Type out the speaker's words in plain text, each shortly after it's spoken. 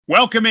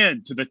Welcome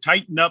in to the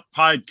Tighten Up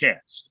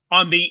Podcast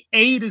on the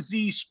A to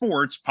Z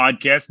Sports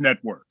Podcast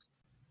Network.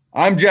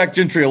 I'm Jack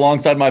Gentry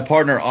alongside my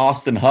partner,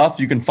 Austin Huff.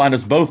 You can find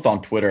us both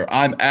on Twitter.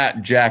 I'm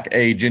at Jack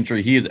A.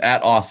 Gentry. He is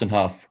at Austin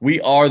Huff.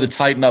 We are the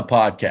Tighten Up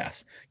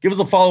Podcast. Give us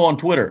a follow on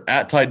Twitter,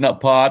 at Tighten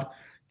Up Pod.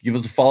 Give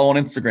us a follow on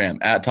Instagram,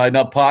 at Tighten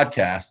Up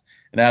Podcast.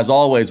 And as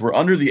always, we're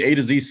under the A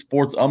to Z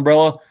Sports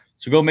umbrella,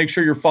 so go make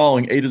sure you're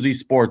following A to Z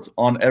Sports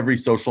on every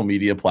social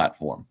media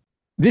platform.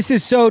 This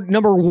is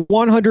number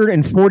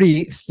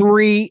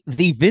 143,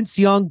 the Vince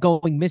Young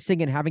going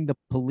missing and having the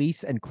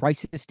police and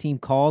crisis team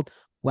called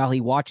while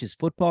he watches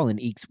football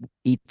and eats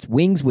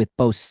wings with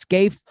both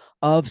scaife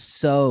of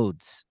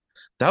sods.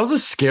 That was a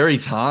scary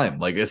time,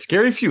 like a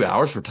scary few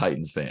hours for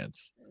Titans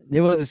fans.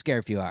 It was a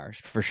scary few hours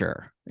for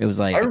sure. It was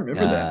like, I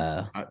remember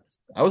that.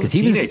 I was a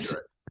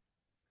teenager.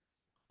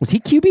 Was he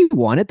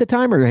QB1 at the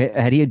time, or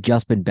had he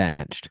just been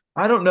benched?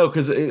 I don't know,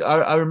 because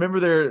I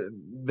remember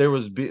there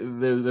was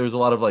a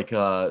lot of like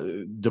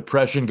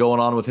depression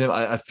going on with him.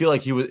 I feel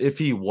like if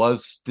he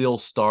was still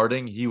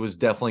starting, he was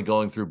definitely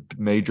going through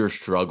major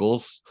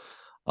struggles.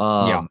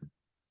 But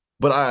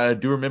I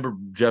do remember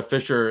Jeff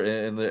Fisher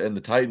and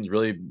the Titans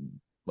really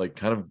like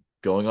kind of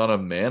going on a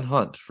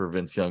manhunt for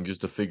Vince Young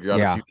just to figure out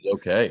if he was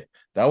okay.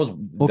 That was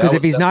because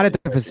if he's not at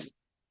the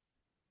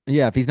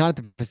if he's not at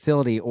the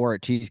facility or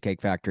at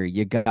Cheesecake Factory,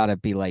 you gotta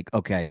be like,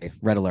 okay,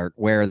 red alert.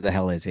 Where the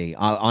hell is he?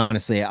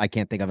 Honestly, I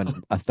can't think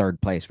of a third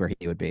place where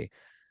he would be.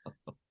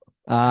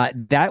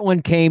 That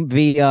one came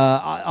via.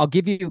 I'll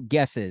give you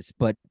guesses,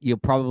 but you'll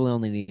probably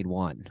only need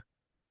one.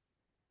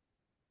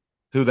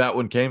 Who that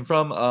one came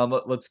from?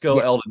 Let's go.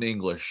 Eldon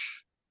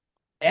English.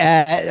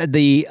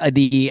 The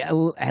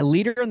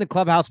leader in the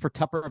clubhouse for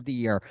Tupper of the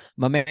Year.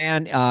 My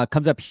man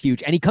comes up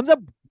huge, and he comes up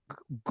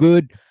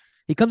good.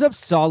 He comes up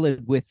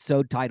solid with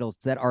titles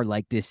that are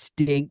like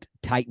distinct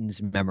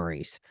Titans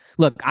memories.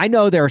 Look, I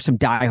know there are some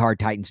diehard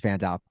Titans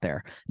fans out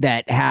there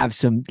that have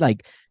some,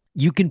 like,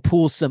 you can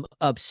pull some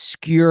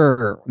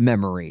obscure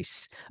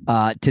memories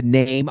to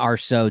name our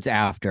sods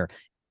after.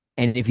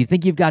 And if you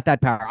think you've got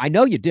that power, I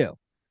know you do,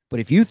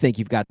 but if you think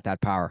you've got that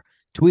power,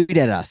 tweet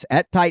at us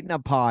at Tighten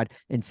Up Pod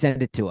and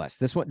send it to us.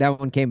 That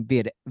one came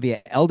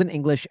via Eldon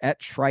English at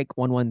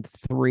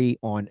Shrike113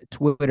 on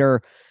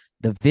Twitter.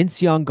 The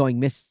Vince Young going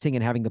missing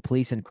and having the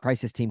police and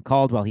crisis team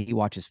called while he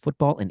watches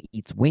football and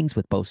eats wings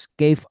with both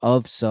scaife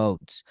of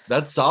sods.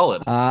 That's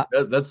solid.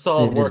 That's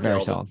solid work.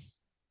 Very solid.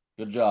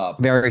 Good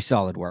job. Very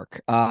solid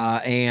work.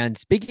 And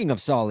speaking of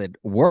solid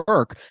work,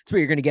 that's what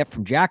you're going to get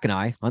from Jack and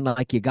I,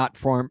 unlike you got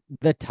from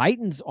the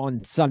Titans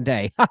on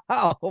Sunday.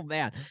 Oh,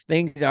 man,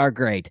 things are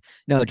great.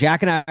 No,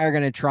 Jack and I are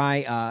going to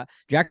try.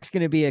 Jack's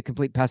going to be a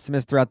complete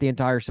pessimist throughout the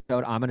entire show.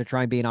 I'm going to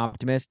try and be an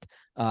optimist.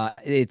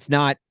 It's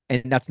not.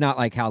 And that's not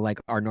like how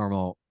like our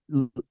normal,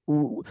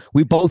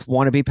 we both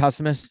want to be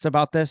pessimists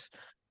about this,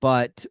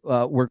 but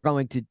we're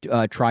going to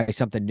try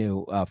something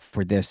new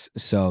for this.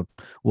 So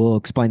we'll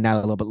explain that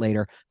a little bit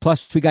later.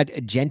 Plus we got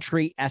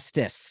Gentry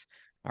Estes.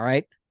 All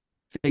right.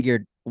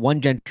 Figured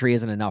one Gentry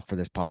isn't enough for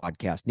this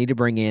podcast. Need to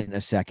bring in a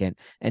second.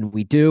 And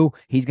we do.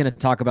 He's going to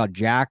talk about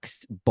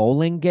Jack's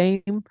bowling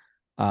game.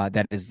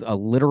 That is a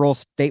literal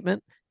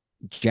statement.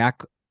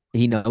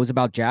 He knows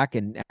about Jack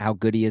and how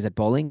good he is at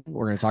bowling.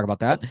 We're going to talk about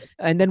that.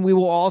 And then we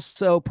will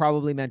also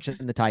probably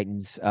mention the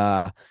Titans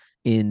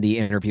in the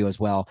interview as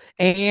well.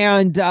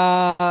 And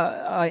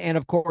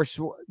of course,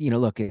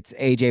 look, it's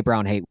AJ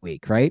Brown hate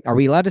week, right? Are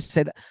we allowed to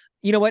say that?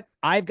 You know what?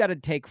 I've got a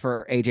take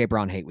for AJ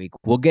Brown hate week.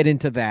 We'll get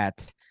into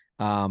that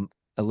a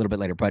little bit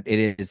later, but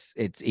it's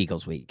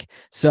Eagles week.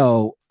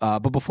 So,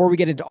 but before we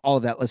get into all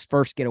of that, let's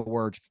first get a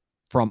word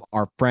from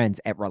our friends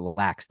at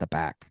Relax the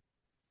Back.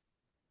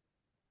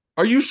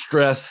 Are you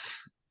stressed?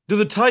 Do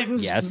the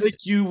Titans make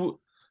you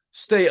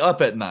stay up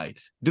at night?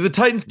 Do the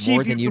Titans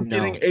keep you from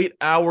getting 8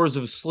 hours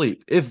of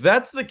sleep? If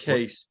that's the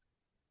case,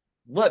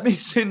 let me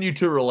send you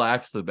to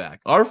Relax the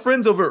Back. Our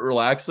friends over at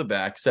Relax the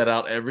Back set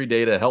out every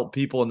day to help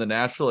people in the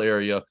Nashville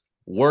area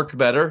work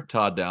better,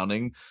 Todd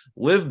Downing,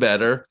 live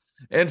better,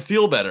 and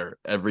feel better.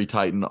 Every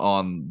Titan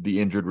on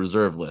the injured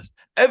reserve list.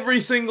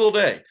 Every single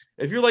day.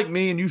 If you're like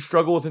me and you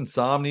struggle with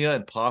insomnia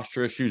and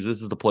posture issues,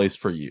 this is the place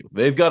for you.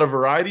 They've got a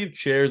variety of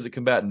chairs that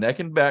combat neck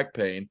and back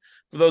pain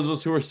for those of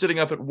us who are sitting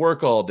up at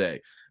work all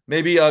day.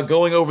 Maybe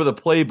going over the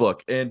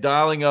playbook and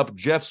dialing up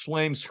Jeff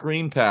Swaim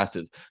screen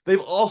passes. They've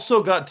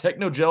also got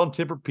Technogel and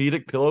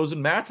Tempur-Pedic pillows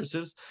and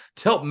mattresses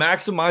to help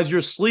maximize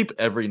your sleep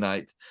every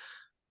night.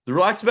 The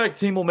Relax Back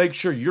team will make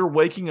sure you're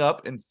waking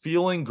up and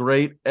feeling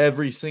great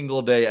every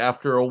single day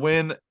after a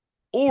win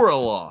or a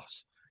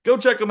loss. Go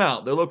check them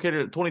out. They're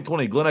located at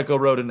 2020 Glen Echo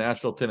Road in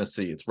Nashville,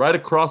 Tennessee. It's right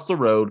across the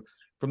road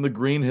from the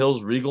Green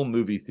Hills Regal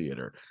Movie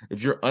Theater.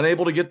 If you're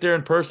unable to get there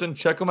in person,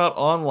 check them out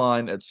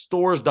online at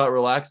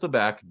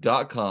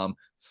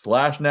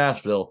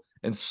stores.relaxtheback.com/Nashville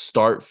and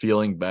start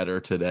feeling better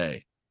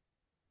today.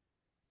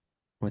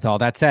 With all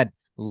that said,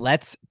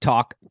 let's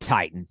talk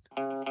Titan.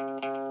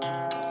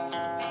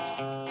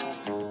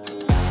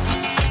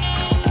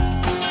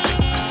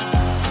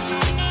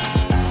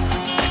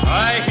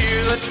 I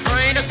hear the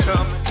train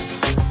a-coming,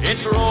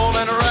 it's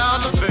rolling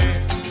around the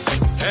bend.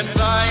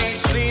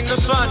 the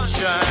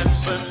sunshine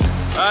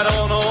since I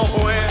don't know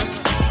when.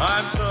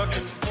 I'm stuck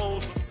in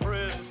Folsom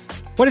Prison.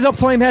 What is up,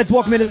 Flameheads?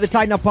 Welcome into the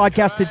Tighten Up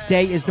Podcast.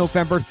 Today is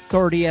November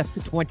 30th,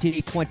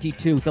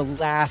 2022, the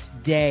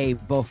last day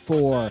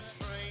before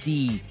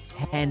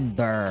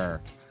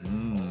December,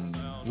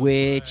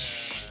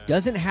 which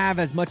doesn't have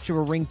as much of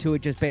a ring to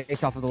it just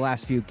based off of the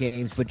last few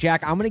games. But,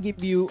 Jack, I'm going to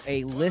give you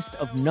a list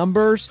of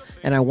numbers,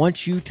 and I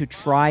want you to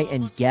try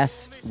and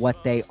guess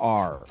what they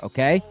are,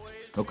 okay?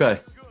 Okay.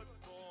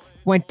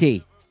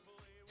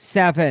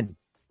 27,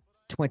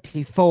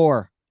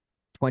 24,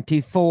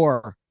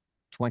 24,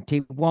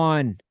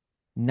 21,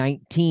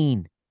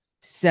 19,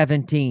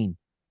 17,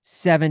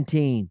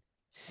 17,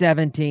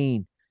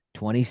 17,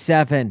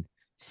 27,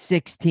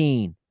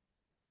 16.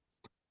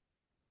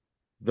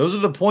 Those are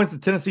the points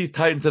that Tennessee's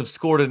Titans have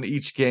scored in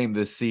each game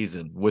this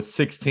season, with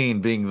 16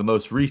 being the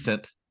most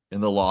recent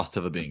in the loss to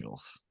the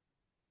Bengals.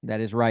 That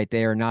is right.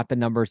 They are not the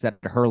numbers that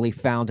Hurley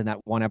found in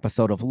that one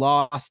episode of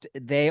Lost.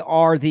 They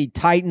are the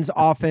Titans'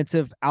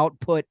 offensive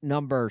output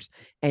numbers,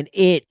 and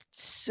it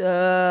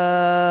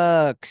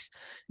sucks,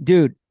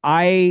 dude.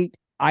 It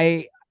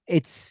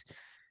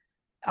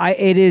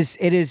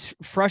is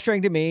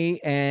frustrating to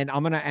me, and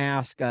I'm going to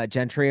ask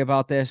Gentry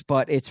about this,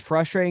 but it's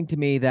frustrating to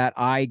me that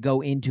I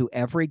go into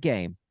every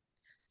game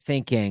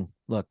thinking,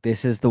 look,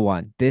 this is the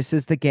one. This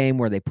is the game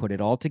where they put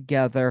it all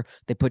together.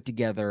 They put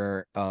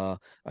together a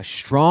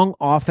strong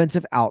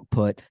offensive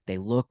output. They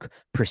look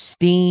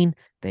pristine.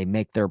 They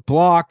make their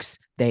blocks.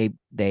 They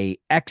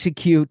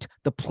execute.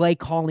 The play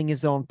calling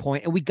is on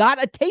point, and we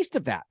got a taste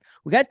of that.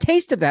 We got a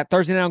taste of that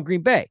Thursday night on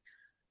Green Bay.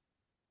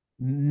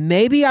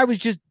 Maybe I was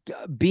just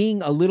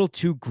being a little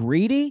too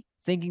greedy,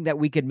 thinking that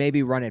we could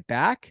maybe run it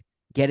back,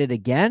 get it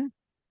again.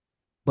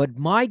 But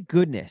my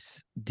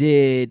goodness,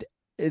 did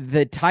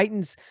the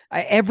Titans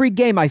every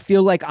game I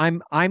feel like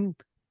I'm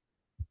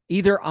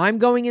either I'm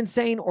going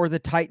insane or the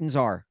Titans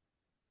are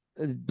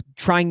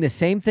trying the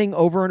same thing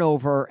over and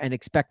over and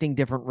expecting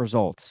different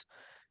results,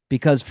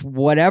 because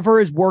whatever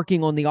is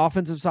working on the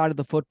offensive side of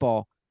the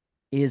football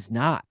is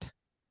not.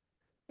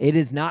 It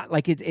is not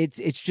like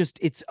it's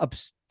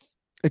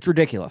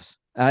ridiculous.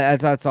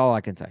 That's all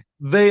I can say.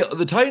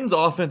 The Titans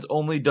offense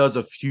only does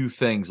a few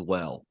things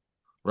well,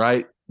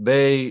 right?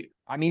 A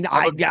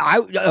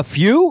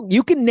few.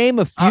 You can name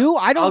a few.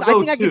 I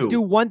think I can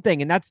do one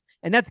thing, and that's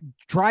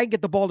try and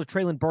get the ball to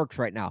Traylon Burks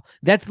right now.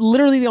 That's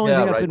literally the only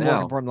thing that's been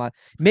working for him.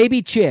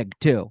 Maybe Chig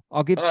too.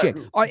 I'll give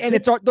Chig.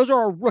 And those are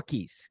our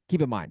rookies.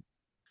 Keep in mind.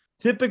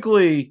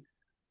 Typically,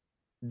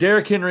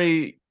 Derrick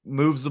Henry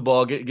moves the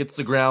ball, gets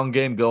the ground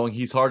game going.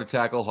 He's hard to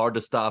tackle, hard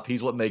to stop.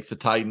 He's what makes the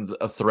Titans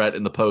a threat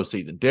in the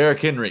postseason. Derrick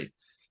Henry,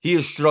 he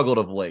has struggled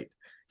of late.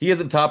 He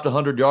hasn't topped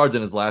 100 yards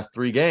in his last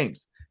 3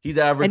 games. He's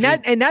averaging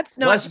that's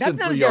not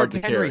a Derrick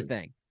Henry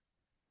thing.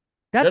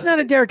 That's not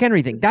a Derrick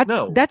Henry thing.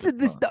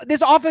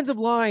 This offensive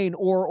line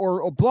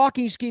or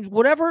blocking schemes,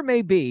 whatever it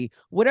may be,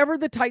 whatever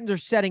the Titans are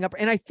setting up.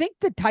 And I think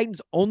the Titans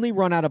only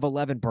run out of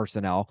 11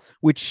 personnel,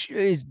 which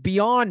is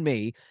beyond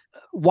me.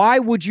 Why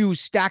would you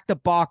stack the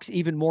box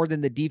even more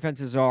than the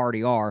defenses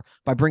already are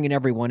by bringing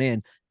everyone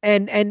in?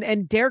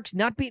 And Derrick's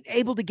not being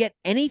able to get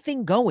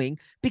anything going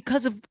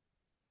because of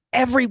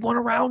everyone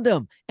around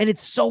him. And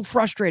it's so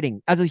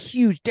frustrating as a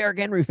huge Derrick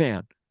Henry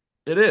fan.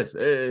 It is.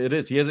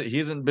 He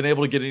hasn't been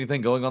able to get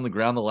anything going on the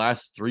ground the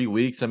last 3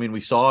 weeks. I mean,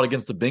 we saw it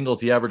against the Bengals.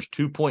 He averaged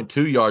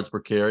 2.2 yards per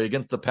carry.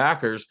 Against the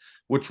Packers,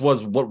 which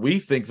was what we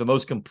think the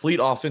most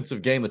complete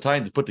offensive game the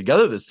Titans put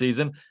together this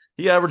season,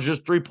 he averaged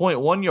just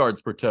 3.1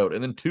 yards per tote,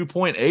 and then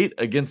 2.8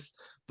 against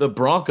the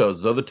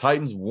Broncos, though the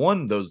Titans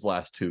won those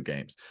last 2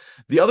 games.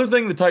 The other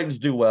thing the Titans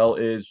do well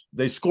is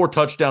they score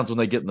touchdowns when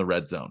they get in the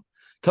red zone.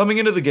 Coming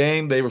into the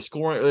game, they were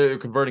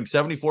converting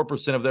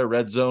 74% of their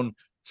red zone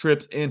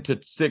trips into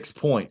 6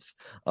 points,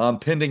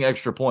 pending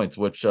extra points,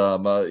 which,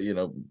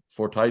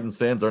 for Titans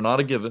fans are not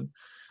a given.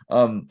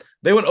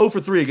 They went 0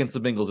 for 3 against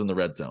the Bengals in the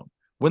red zone.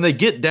 When they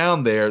get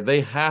down there,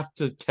 they have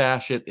to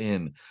cash it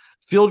in.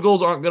 Field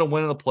goals aren't going to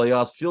win in the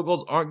playoffs. Field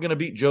goals aren't going to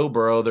beat Joe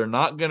Burrow. They're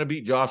not going to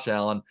beat Josh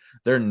Allen.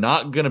 They're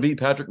not going to beat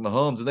Patrick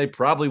Mahomes, and they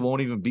probably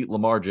won't even beat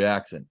Lamar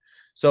Jackson.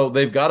 So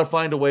they've got to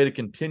find a way to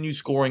continue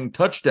scoring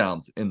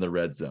touchdowns in the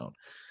red zone.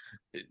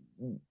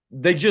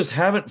 They just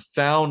haven't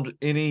found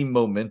any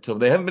momentum.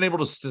 They haven't been able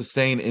to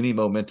sustain any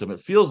momentum. It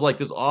feels like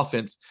this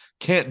offense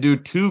can't do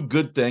 2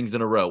 good things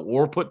in a row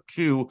or put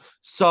 2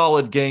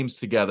 solid games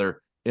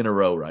together in a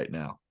row right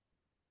now.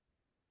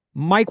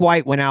 Mike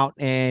White went out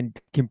and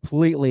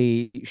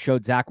completely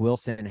showed Zach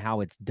Wilson how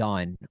it's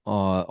done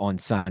on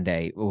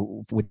Sunday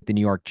with the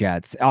New York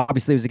Jets.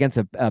 Obviously, it was against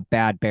a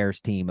bad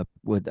Bears team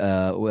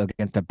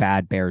against a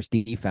bad Bears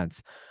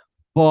defense.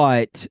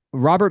 But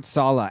Robert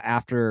Saleh,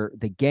 after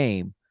the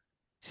game,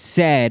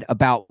 said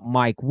about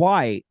Mike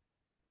White,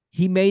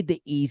 he made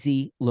the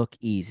easy look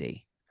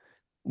easy,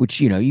 which,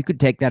 you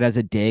could take that as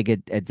a dig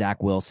at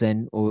Zach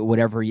Wilson or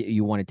whatever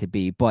you want it to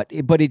be. But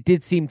it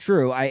did seem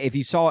true. If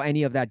you saw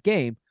any of that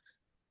game,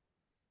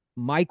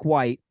 Mike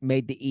White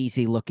made the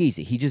easy look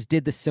easy. He just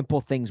did the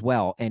simple things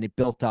well, and it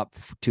built up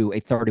to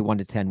a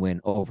 31-10 win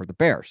over the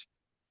Bears.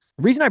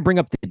 The reason I bring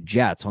up the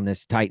Jets on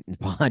this Titans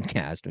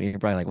podcast, you're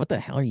probably like, what the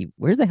hell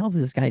where the hell is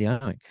this guy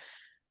doing?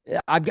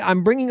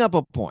 I'm bringing up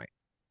a point.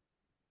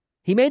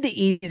 He made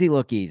the easy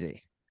look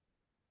easy.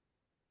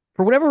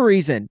 For whatever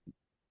reason,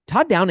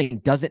 Todd Downing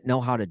doesn't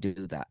know how to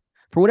do that.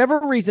 For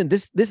whatever reason,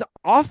 this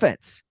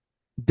offense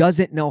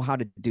doesn't know how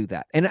to do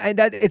that. And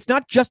that it's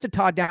not just a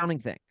Todd Downing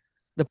thing.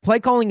 The play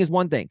calling is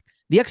one thing.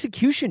 The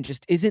execution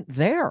just isn't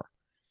there.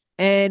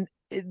 And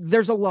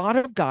there's a lot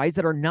of guys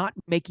that are not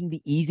making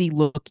the easy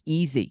look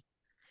easy.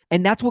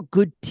 And that's what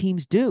good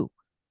teams do.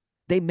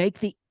 They make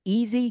the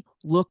easy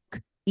look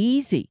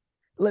easy.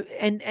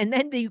 And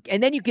then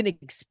you can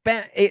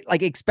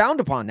expound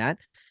upon that,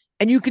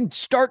 and you can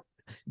start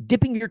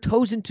dipping your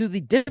toes into the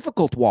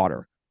difficult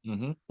water.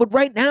 Mm-hmm. But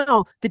right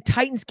now, the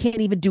Titans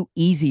can't even do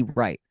easy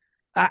right.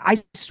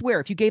 I swear,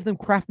 if you gave them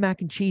Kraft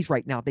mac and cheese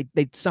right now,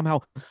 they'd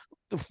somehow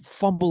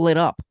fumble it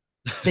up.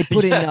 They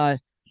put in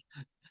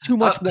too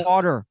much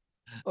water.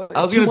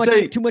 I was going to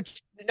say too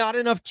much, not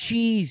enough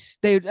cheese.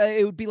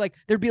 It would be like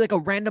there'd be like a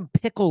random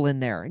pickle in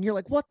there, and you're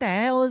like, what the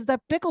hell is that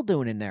pickle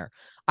doing in there?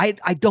 I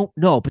don't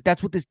know, but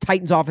that's what this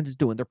Titans offense is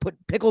doing. They're putting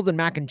pickles in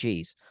mac and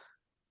cheese.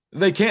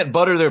 They can't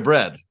butter their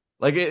bread.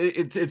 Like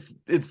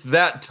it's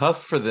that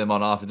tough for them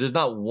on offense. There's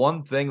not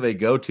one thing they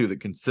go to that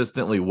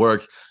consistently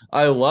works.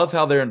 I love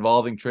how they're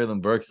involving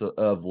Treylon Burks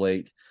of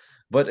late,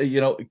 but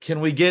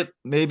can we get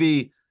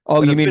maybe?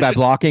 Oh, you mean by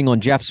blocking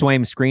on Jeff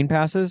Swaim's screen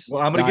passes?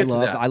 Well, I'm going to get to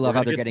that. I love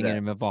how they're getting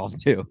him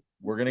involved too.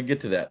 We're going to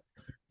get to that,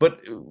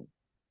 but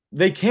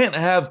they can't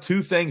have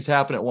two things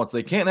happen at once.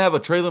 They can't have a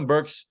Treylon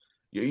Burks,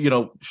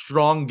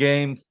 strong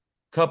game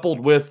coupled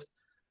with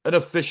an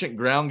efficient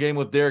ground game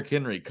with Derrick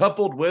Henry,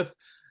 coupled with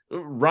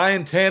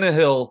Ryan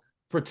Tannehill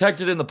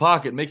protected in the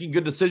pocket, making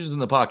good decisions in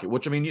the pocket.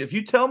 Which, I mean, if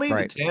you tell me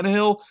that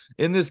Tannehill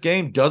in this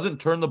game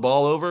doesn't turn the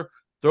ball over,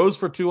 throws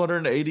for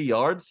 280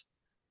 yards,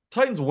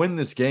 Titans win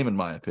this game, in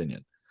my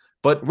opinion.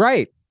 But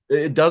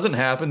it doesn't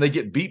happen. They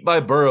get beat by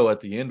Burrow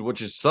at the end,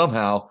 which is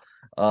somehow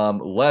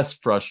less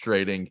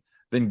frustrating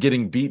than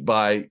getting beat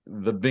by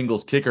the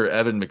Bengals kicker,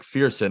 Evan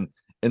McPherson,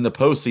 in the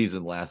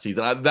postseason last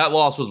season. That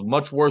loss was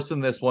much worse than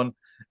this one.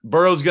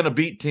 Burrow's going to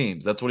beat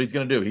teams. That's what he's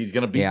going to do. He's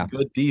going to beat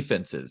good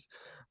defenses.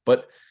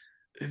 But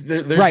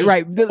there's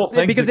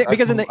because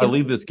I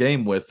leave this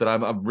game with that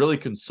I'm really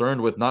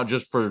concerned with, not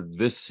just for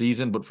this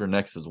season, but for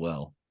next as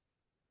well.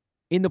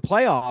 In the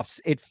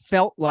playoffs, it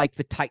felt like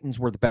the Titans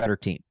were the better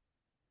team.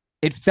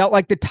 It felt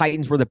like the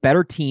Titans were the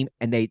better team,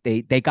 and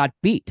they got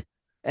beat.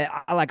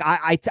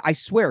 I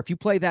swear, if you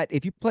play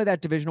that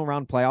divisional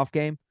round playoff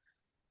game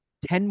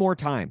 10 more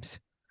times,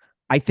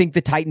 I think the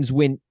Titans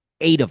win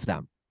 8 of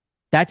them.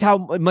 That's how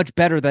much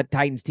better that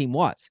Titans team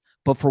was.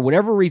 But for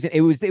whatever reason,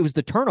 it was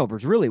the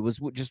turnovers. Really,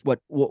 was just what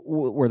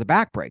were the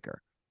backbreaker.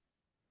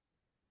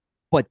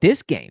 But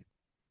this game,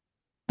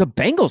 the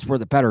Bengals were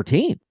the better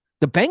team.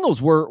 The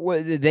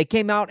Bengals they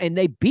came out and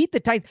they beat the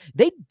Titans.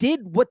 They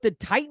did what the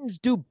Titans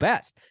do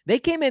best. They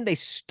came in, they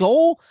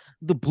stole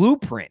the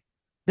blueprint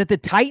that the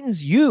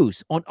Titans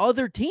use on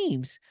other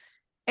teams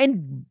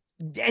and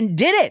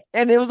did it.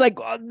 And it was like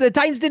the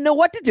Titans didn't know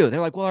what to do. They're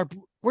like, well,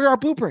 where'd our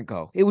blueprint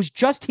go? It was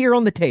just here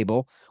on the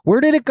table. Where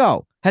did it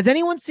go? Has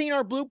anyone seen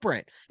our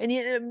blueprint?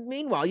 And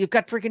meanwhile, you've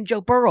got freaking Joe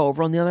Burrow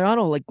over on the other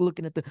aisle, like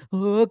looking at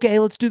okay,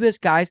 let's do this,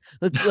 guys.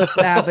 Let's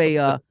have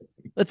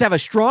a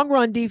strong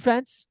run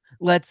defense.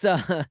 Let's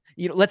have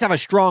a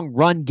strong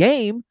run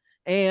game,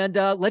 and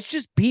let's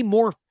just be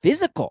more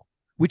physical.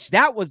 Which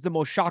that was the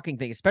most shocking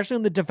thing, especially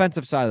on the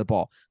defensive side of the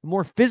ball. The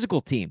more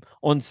physical team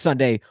on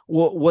Sunday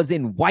was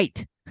in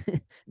white.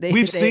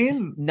 We've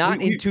seen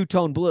in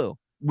two-tone blue.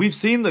 We've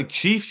seen the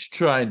Chiefs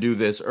try and do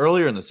this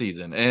earlier in the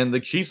season, and the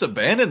Chiefs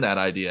abandoned that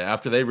idea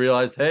after they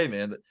realized, hey,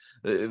 man,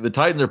 the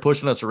Titans are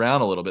pushing us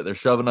around a little bit. They're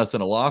shoving us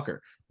in a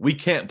locker. We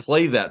can't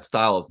play that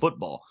style of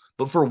football.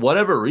 But for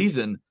whatever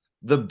reason,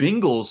 the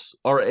Bengals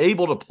are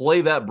able to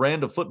play that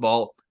brand of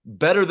football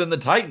better than the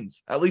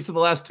Titans, at least in the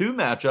last 3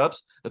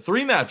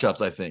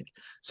 matchups, I think.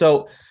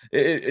 So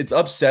it's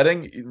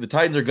upsetting. The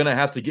Titans are going to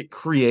have to get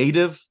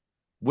creative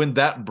when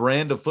that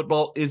brand of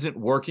football isn't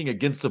working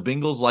against the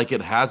Bengals like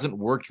it hasn't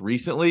worked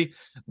recently.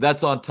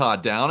 That's on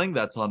Todd Downing.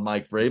 That's on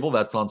Mike Vrabel.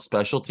 That's on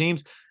special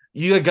teams.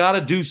 You got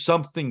to do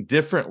something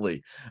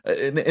differently.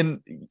 And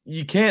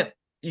you can't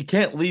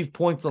leave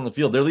points on the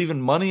field. They're leaving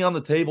money on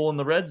the table in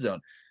the red zone.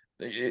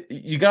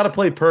 You got to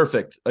play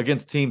perfect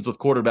against teams with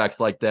quarterbacks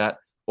like that,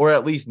 or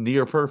at least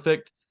near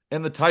perfect.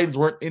 And the Titans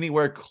weren't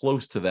anywhere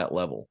close to that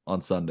level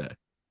on Sunday.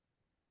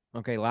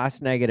 Okay,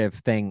 last negative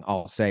thing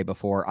I'll say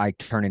before I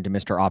turn into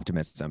Mr.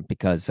 Optimism,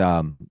 because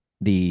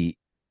we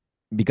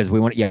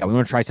want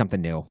to try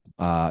something new.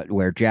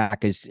 Where Jack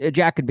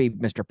could be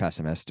Mr.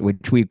 Pessimist,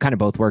 which we kind of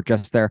both were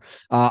just there.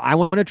 I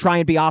want to try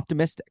and be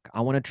optimistic.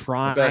 I want to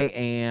try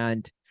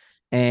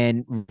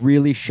and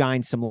really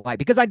shine some light,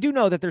 because I do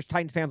know that there's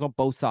Titans fans on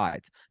both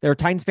sides. There are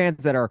Titans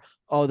fans that are,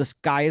 oh, the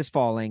sky is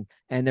falling,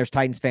 and there's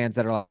Titans fans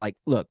that are like,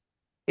 look,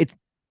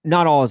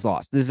 not all is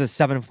lost. This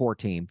is a 7-4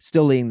 team,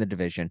 still leading the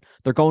division.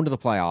 They're going to the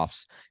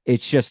playoffs.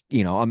 It's just,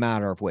 a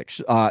matter of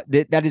which.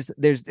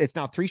 It's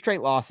now 3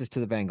 straight losses to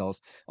the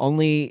Bengals.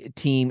 Only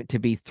team to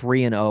be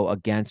 3-0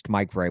 against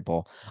Mike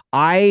Vrabel.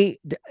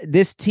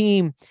 This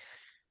team,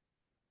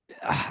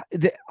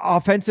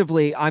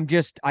 offensively,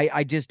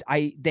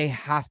 they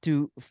have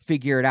to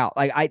figure it out.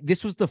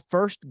 This was the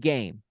first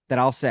game that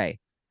I'll say,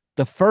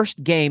 the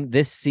first game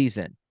this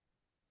season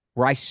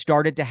where I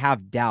started to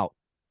have doubt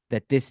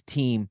that this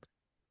team,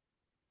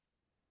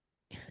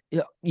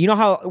 you know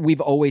how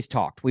we've always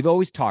talked,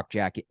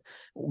 Jack,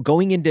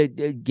 going into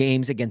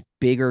games against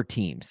bigger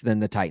teams than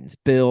the Titans,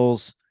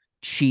 Bills,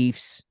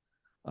 Chiefs,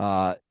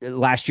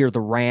 last year, the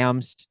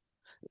Rams.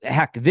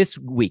 Heck, this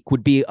week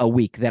would be a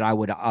week that I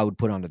would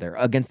put onto there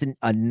against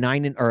a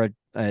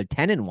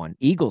 10-1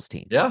 Eagles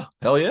team. Yeah,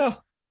 hell yeah.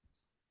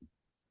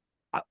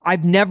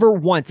 I've never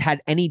once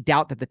had any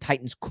doubt that the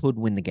Titans could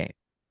win the game.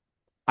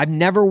 I've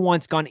never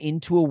once gone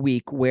into a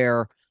week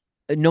where,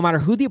 no matter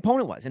who the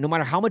opponent was and no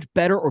matter how much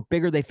better or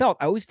bigger they felt,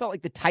 I always felt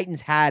like the Titans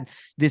had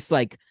this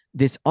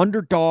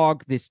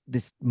underdog, this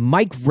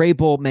Mike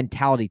Vrabel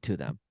mentality to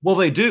them. Well,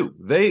 they do.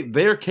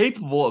 They're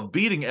capable of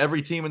beating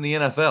every team in the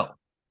NFL.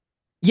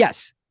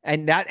 Yes,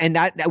 and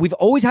that we've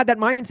always had that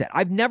mindset.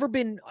 I've never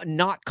been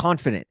not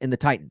confident in the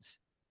Titans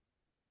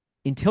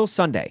until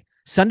Sunday.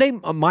 Sunday,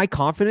 my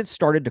confidence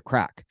started to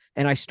crack,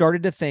 and I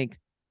started to think,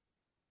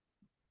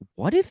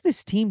 what if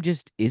this team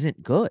just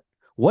isn't good?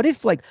 What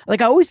if, like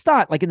I always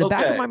thought, in the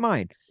back of my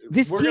mind,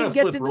 this team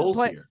gets into the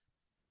play.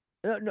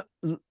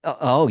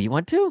 You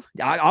want to?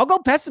 I'll go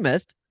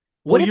pessimist.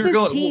 What if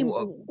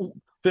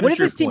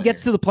this team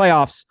gets to the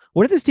playoffs?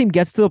 What if this team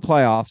gets to the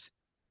playoffs?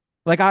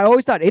 Like I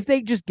always thought, if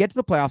they just get to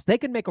the playoffs, they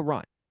can make a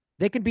run.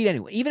 They can beat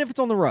anyone, even if it's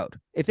on the road.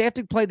 If they have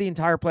to play the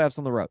entire playoffs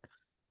on the road,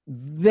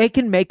 they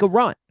can make a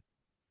run.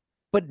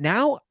 But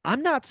now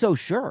I'm not so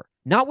sure.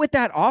 Not with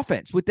that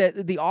offense, with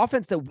the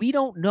offense that we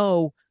don't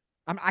know.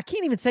 I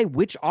can't even say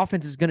which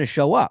offense is going to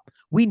show up.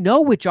 We know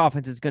which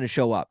offense is going to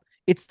show up.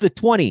 It's the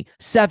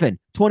 27,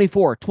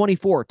 24,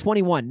 24,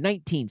 21,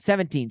 19,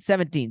 17,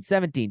 17,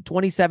 17,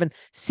 27,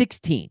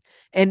 16.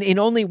 And in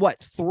only,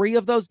 3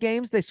 of those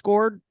games they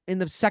scored in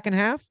the second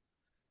half?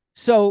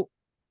 So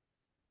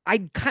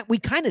we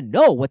kind of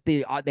know what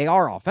they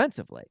are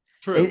offensively.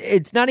 True.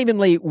 It's not even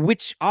like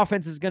which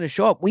offense is going to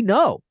show up. We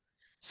know.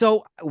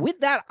 So with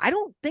that, I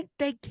don't think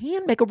they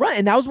can make a run.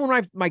 And that was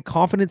when my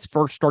confidence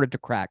first started to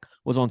crack,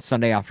 was on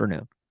Sunday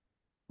afternoon.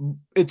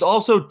 It's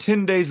also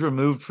 10 days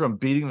removed from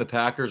beating the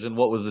Packers in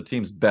what was the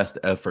team's best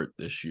effort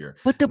this year.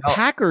 But the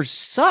Packers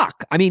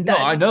suck. I mean,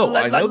 I know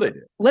they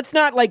did. Let's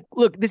not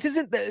look, this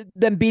isn't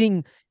them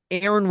beating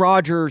Aaron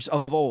Rodgers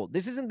of old.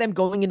 This isn't them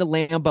going into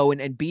Lambeau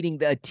and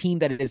beating a team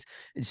that is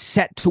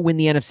set to win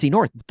the NFC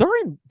North. They're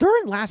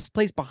in last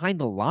place behind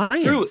the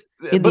Lions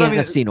in the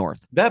NFC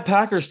North. That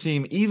Packers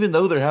team, even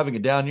though they're having a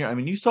down year, I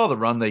mean, you saw the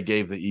run they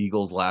gave the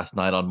Eagles last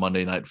night on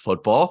Monday Night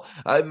Football.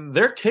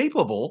 They're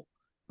capable.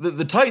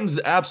 The Titans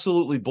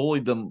absolutely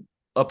bullied them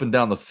up and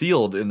down the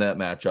field in that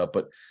matchup,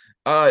 but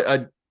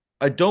I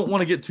don't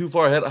want to get too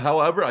far ahead.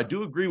 However, I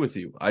do agree with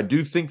you. I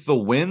do think the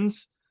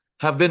wins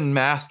have been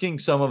masking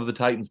some of the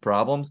Titans'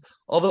 problems,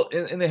 although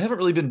and they haven't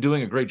really been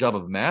doing a great job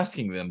of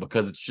masking them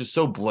because it's just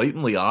so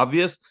blatantly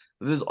obvious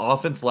that this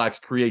offense lacks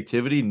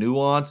creativity,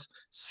 nuance,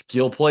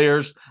 skill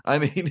players. I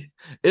mean,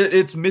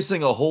 it's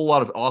missing a whole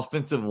lot of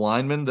offensive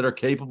linemen that are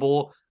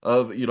capable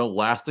of,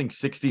 lasting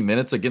 60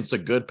 minutes against a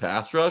good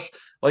pass rush.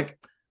 Like,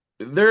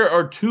 there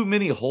are too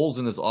many holes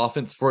in this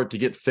offense for it to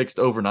get fixed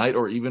overnight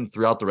or even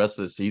throughout the rest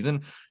of the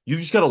season. You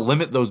just got to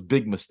limit those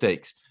big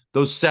mistakes,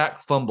 those sack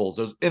fumbles,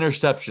 those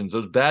interceptions,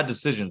 those bad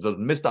decisions, those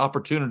missed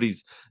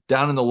opportunities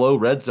down in the low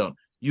red zone.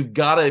 You've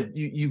got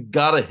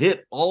to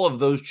hit all of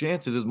those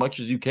chances as much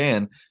as you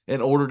can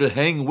in order to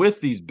hang with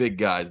these big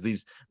guys,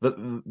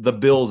 the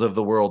Bills of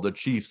the world, the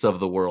Chiefs of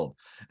the world.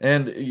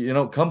 And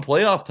come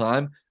playoff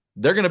time,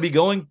 they're going to be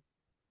going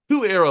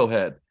to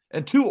Arrowhead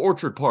and to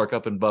Orchard Park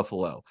up in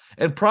Buffalo,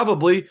 and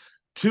probably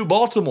to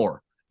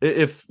Baltimore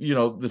if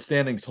the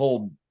standings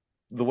hold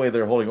the way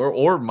they're holding,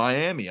 or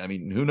Miami. I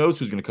mean, who knows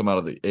who's going to come out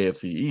of the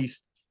AFC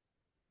East.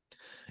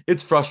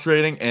 It's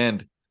frustrating,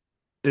 and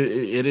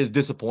it is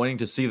disappointing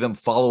to see them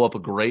follow up a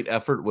great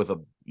effort with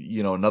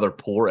another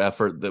poor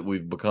effort that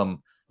we've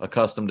become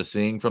accustomed to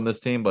seeing from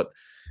this team. But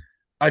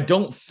I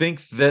don't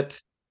think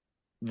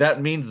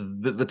that means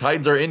that the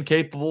Titans are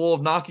incapable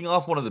of knocking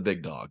off one of the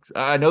big dogs.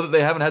 I know that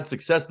they haven't had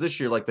success this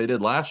year like they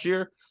did last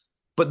year,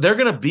 but they're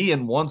going to be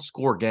in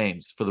one-score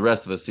games for the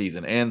rest of the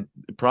season and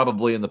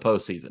probably in the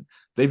postseason.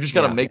 They've just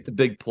got to make the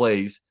big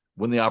plays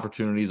when the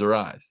opportunities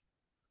arise.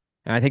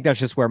 And I think that's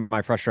just where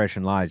my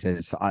frustration lies.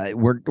 Is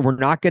we're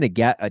not going to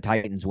get a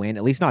Titans win,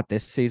 at least not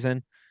this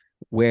season,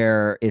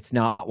 where it's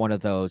not one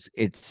of those.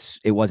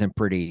 It wasn't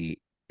pretty.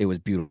 It was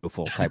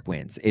beautiful type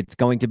wins. It's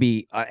going to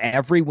be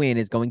every win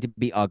is going to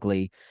be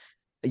ugly.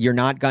 You're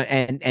not going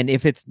and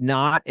if it's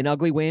not an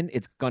ugly win,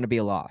 it's going to be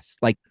a loss.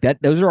 Like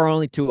that. Those are our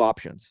only two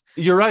options.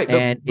 You're right.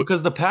 And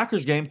because the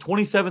Packers game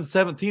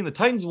 27-17, the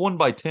Titans won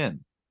by 10.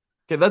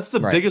 Okay, that's the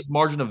biggest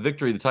margin of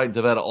victory the Titans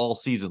have had all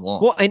season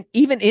long. Well, and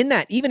even in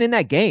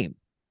that game,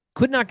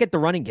 could not get the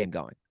running game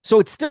going. So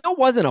it still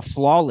wasn't a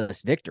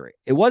flawless victory.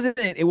 It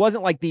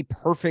wasn't like the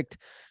perfect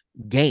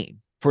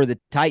game for the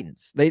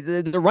Titans.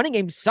 The running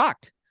game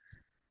sucked.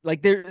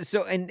 Like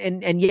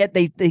and yet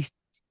they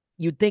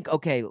you'd think,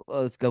 okay,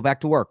 let's go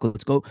back to work.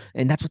 Let's go.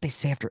 And that's what they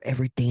say after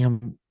every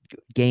damn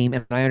game.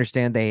 And I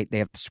understand they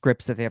have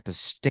scripts that they have to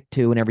stick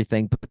to and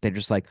everything, but they're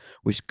just like,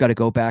 we just got to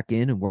go back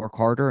in and work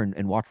harder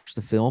and watch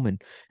the film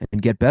and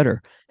get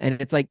better.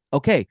 And it's like,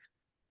 okay,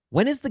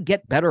 when does the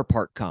get better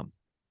part come?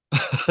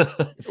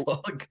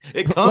 Well,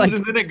 it comes like,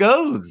 and then it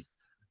goes.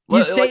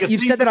 You've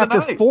said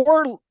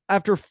that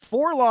after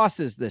four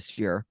losses this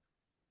year,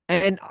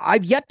 and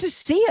I've yet to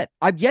see it.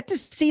 I've yet to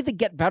see the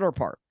get better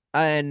part.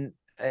 And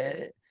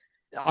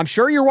I'm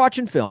sure you're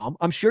watching film.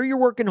 I'm sure you're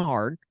working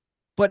hard,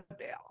 but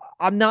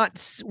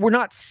we're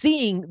not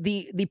seeing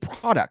the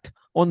product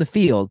on the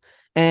field.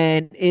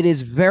 And it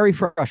is very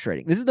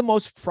frustrating. This is the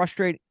most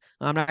frustrating.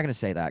 I'm not going to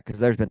say that because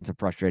there's been some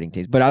frustrating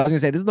teams, but I was going to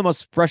say this is the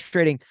most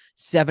frustrating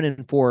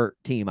 7-4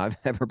 team I've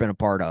ever been a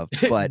part of.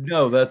 But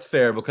no, that's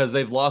fair because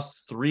they've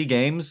lost 3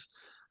 games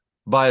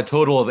by a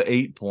total of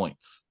 8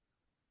 points.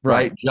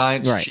 Right?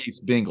 Giants,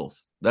 Chiefs,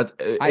 Bengals. That's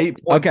 8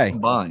 points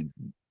combined.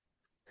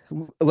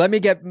 Let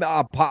me get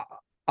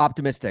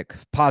optimistic,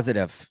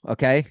 positive.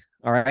 Okay.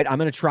 All right. I'm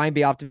going to try and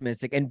be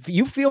optimistic, and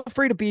you feel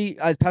free to be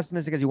as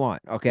pessimistic as you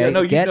want. Okay.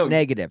 Yeah, no,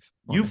 negative.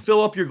 You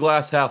fill up your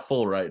glass half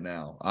full right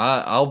now.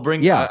 I'll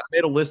bring. Yeah. I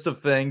made a list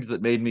of things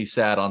that made me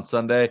sad on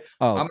Sunday.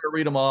 I'm going to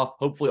read them off.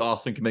 Hopefully,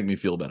 Austin can make me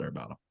feel better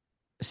about them.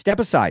 Step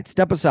aside,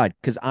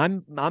 because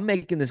I'm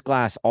making this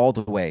glass all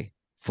the way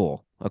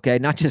full. Okay,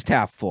 not just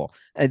half full.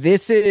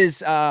 This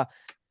is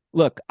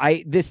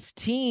this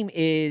team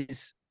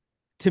is,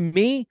 to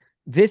me,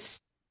 this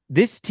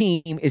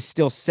team is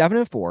still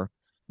 7-4.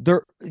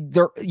 They're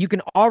you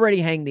can already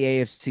hang the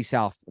AFC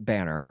South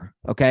banner.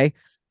 Okay,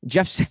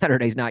 Jeff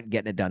Saturday's not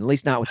getting it done, at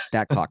least not with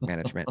that clock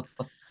management.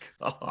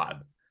 Oh,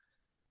 God.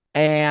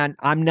 And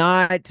I'm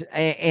not,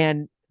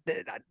 and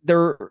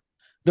they're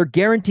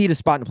guaranteed a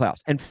spot in the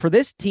playoffs. And for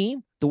this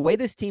team, the way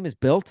this team is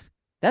built,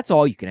 that's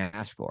all you can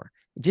ask for.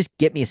 Just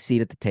get me a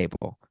seat at the table.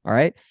 All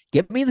right,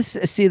 get me a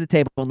seat at the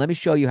table, and let me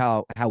show you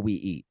how we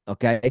eat.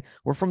 Okay,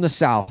 we're from the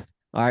South.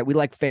 All right, we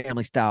like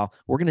family style.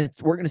 We're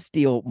gonna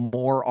steal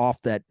more off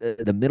that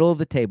the middle of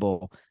the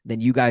table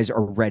than you guys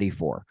are ready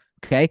for.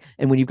 Okay,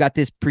 and when you've got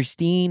this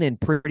pristine and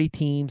pretty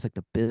teams like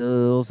the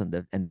Bills and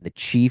the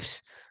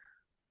Chiefs,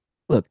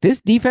 look,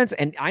 this defense,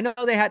 and I know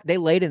they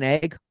laid an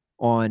egg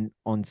on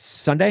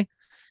Sunday.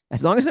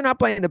 As long as they're not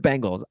playing the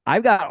Bengals,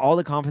 I've got all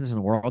the confidence in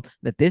the world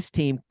that this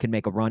team can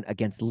make a run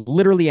against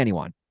literally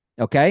anyone.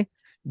 Okay.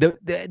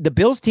 The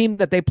Bills team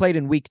that they played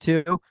in week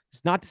 2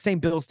 is not the same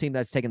Bills team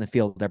that's taking the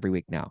field every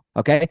week now.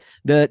 Okay.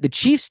 The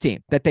Chiefs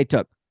team that they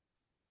took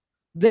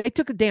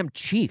the damn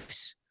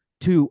Chiefs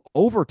to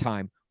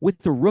overtime with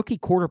the rookie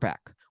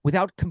quarterback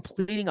without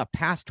completing a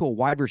pass to a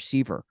wide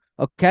receiver.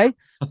 Okay.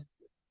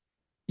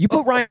 You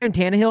put Ryan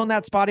Tannehill in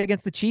that spot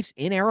against the Chiefs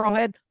in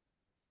Arrowhead.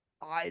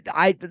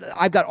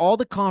 I've got all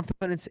the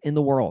confidence in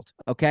the world.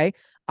 Okay.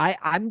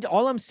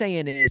 All I'm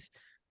saying is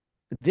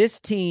this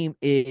team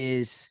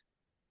is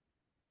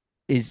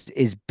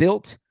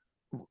built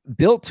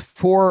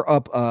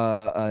for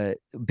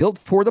built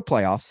for the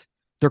playoffs.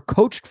 They're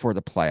coached for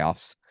the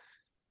playoffs,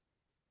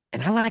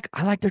 and I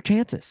like their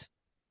chances.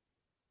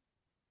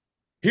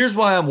 Here's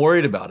why I'm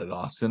worried about it,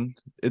 Austin.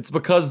 It's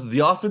because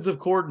the offensive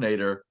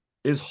coordinator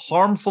is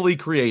harmfully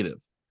creative.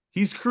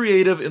 He's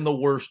creative in the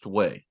worst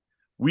way.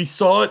 We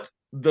saw it,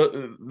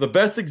 the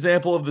best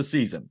example of the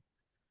season.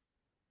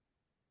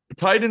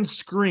 Titans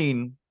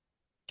screen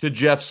to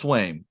Jeff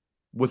Swaim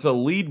with a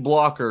lead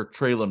blocker,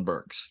 Treylon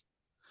Burks.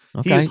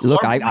 Okay,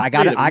 look, I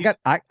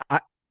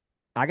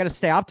gotta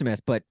stay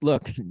optimist, but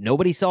look,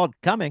 nobody saw it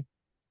coming.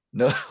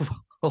 No,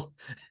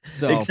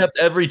 except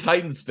every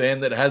Titans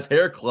fan that has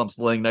hair clumps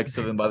laying next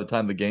to them by the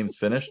time the game's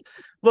finished.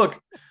 Look,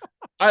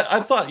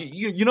 I thought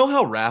you know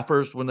how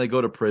rappers, when they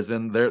go to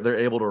prison, they're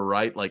able to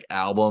write like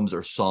albums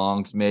or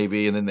songs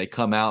maybe, and then they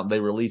come out and they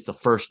release the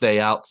First Day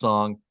Out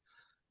song.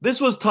 This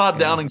was Todd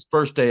Downing's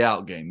First Day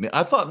Out game.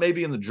 I thought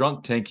maybe in the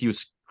drunk tank he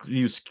was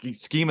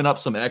scheming up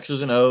some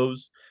X's and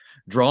O's,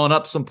 drawing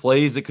up some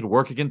plays that could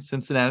work against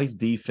Cincinnati's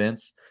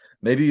defense.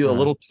 Maybe a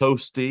little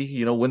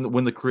toasty,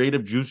 when the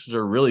creative juices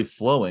are really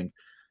flowing.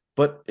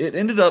 But it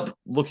ended up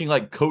looking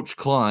like Coach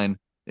Klein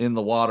in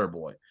The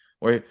Waterboy,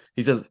 where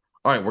he says,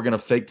 "All right, we're gonna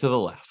fake to the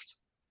left.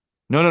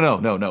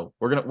 No.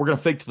 We're gonna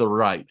fake to the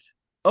right.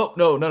 Oh,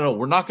 no.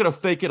 We're not gonna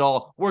fake it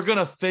all. We're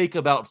gonna fake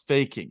about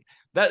faking."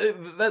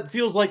 That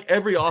feels like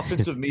every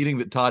offensive meeting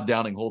that Todd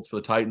Downing holds for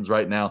the Titans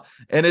right now,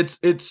 and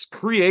it's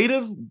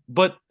creative,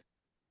 but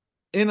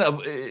in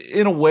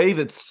a way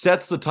that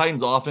sets the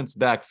Titans offense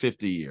back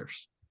 50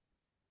 years.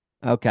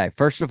 Okay,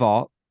 first of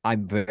all,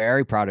 I'm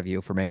very proud of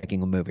you for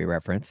making a movie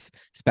reference,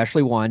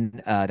 especially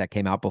one that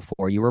came out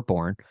before you were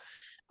born.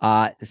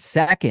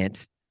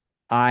 Second,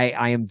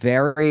 I am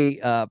very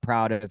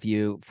proud of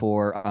you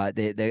for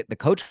the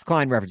Coach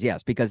Klein reference.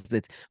 Yes, because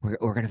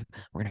we're gonna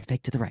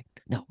fake to the right.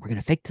 No, we're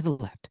gonna fake to the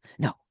left.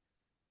 No,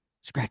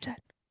 scratch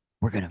that.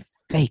 We're gonna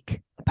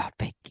fake about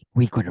faking.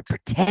 We're gonna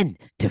pretend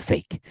to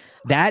fake.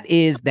 That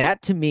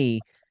to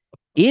me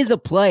is a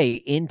play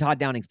in Todd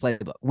Downing's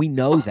playbook. We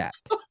know that.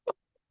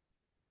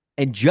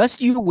 And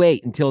just you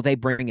wait until they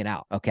bring it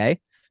out, okay?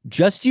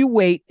 Just you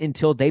wait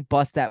until they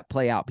bust that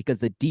play out because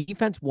the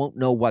defense won't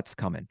know what's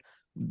coming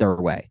their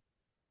way.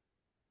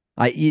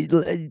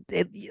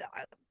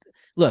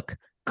 Look,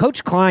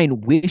 Coach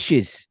Klein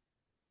wishes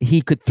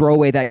he could throw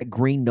away that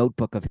green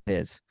notebook of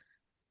his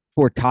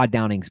for Todd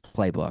Downing's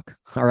playbook.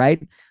 All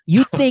right.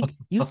 You think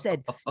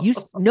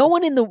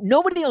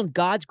nobody on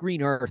God's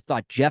green earth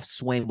thought Jeff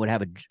Swain would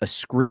have a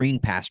screen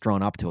pass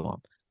drawn up to him.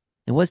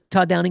 And what's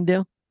Todd Downing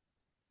do?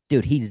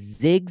 Dude, he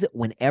zigs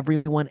when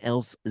everyone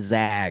else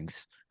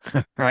zags.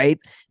 Right?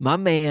 My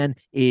man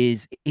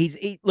he's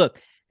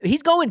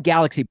going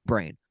galaxy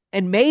brain.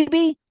 And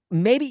maybe,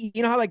 you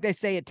know how like they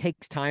say it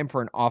takes time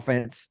for an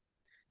offense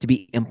to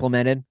be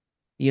implemented?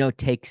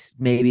 Takes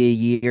maybe a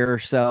year or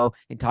so.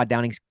 In Todd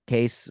Downing's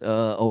case,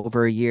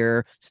 over a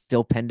year,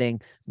 still pending.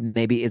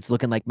 Maybe it's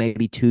looking like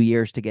maybe 2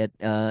 years to get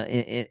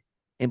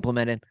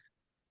implemented.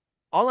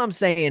 All I'm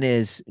saying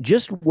is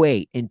just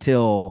wait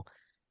until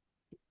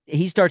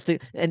he starts to,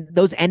 and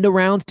those end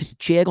arounds to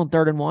Chig on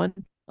 3rd and 1,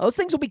 those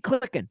things will be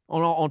clicking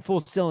on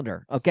full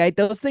cylinder. Okay.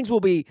 Those things will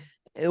be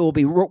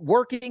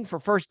working for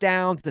first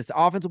downs. This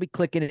offense will be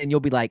clicking and you'll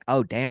be like,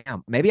 oh,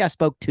 damn, maybe I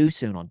spoke too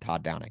soon on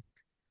Todd Downing.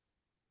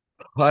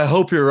 I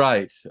hope you're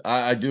right.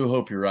 I do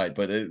hope you're right.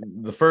 But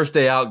the first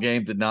day out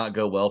game did not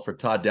go well for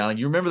Todd Downing.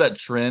 You remember that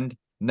trend?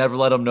 Never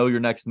let them know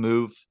your next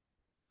move.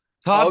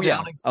 Todd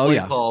Downing's play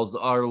calls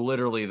are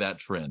literally that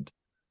trend.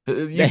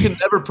 You can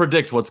never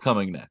predict what's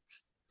coming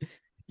next.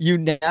 You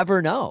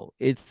never know.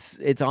 It's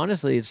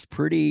honestly, it's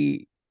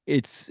pretty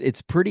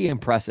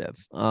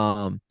impressive.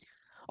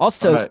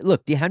 Also, right.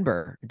 Look,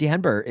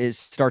 DeHenber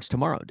starts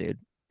tomorrow, dude.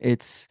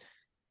 It's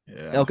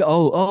okay.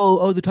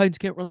 Oh, the Titans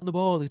can't run the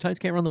ball.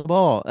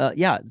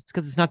 Yeah, it's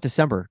because it's not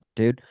December,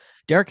 dude.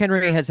 Derrick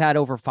Henry has had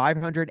over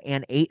 500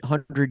 and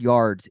 800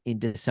 yards in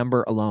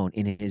December alone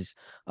in his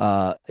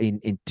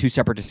in 2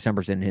 separate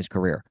Decembers in his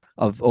career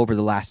of over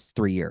the last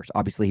 3 years.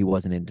 Obviously, he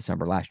wasn't in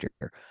December last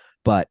year,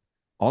 but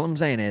all I'm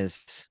saying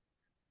is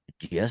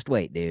just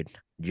wait, dude.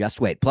 Just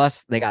wait.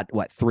 Plus, they got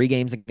 3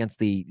 games against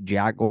the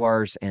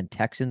Jaguars and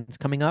Texans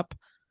coming up.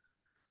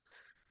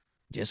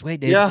 Just wait,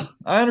 dude. Yeah,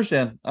 I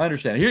understand.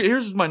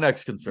 Here's my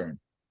next concern.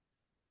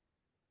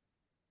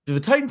 Do the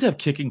Titans have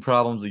kicking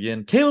problems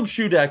again? Caleb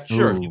Shudak,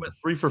 sure, he went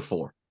 3 for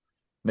 4,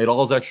 made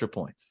all his extra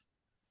points.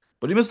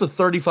 But he missed a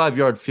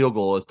 35-yard field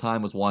goal as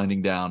time was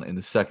winding down in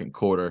the second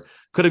quarter.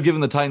 Could have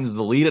given the Titans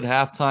the lead at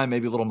halftime,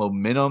 maybe a little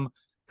momentum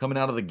coming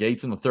out of the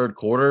gates in the third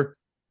quarter.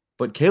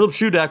 But Caleb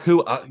Shudak,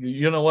 who,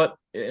 you know what?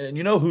 And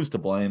you know who's to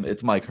blame?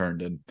 It's Mike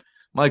Herndon.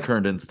 Mike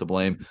Herndon's to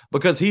blame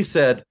because he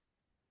said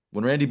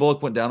when Randy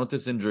Bullock went down with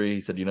this injury,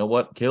 he said, you know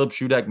what? Caleb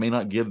Shudak may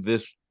not give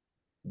this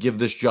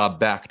job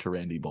back to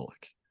Randy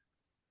Bullock.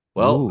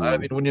 Well, I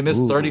mean, when you miss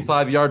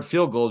 35-yard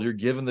field goals, you're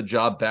giving the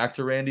job back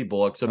to Randy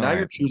Bullock. So now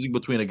you're choosing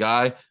between a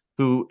guy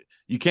who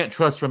you can't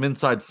trust from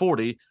inside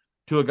 40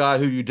 to a guy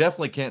who you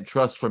definitely can't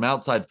trust from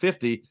outside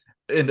 50,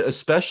 and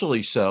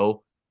especially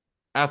so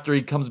after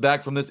he comes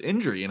back from this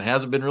injury and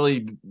hasn't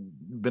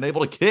been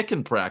able to kick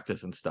in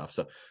practice and stuff.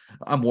 So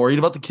I'm worried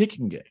about the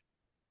kicking game.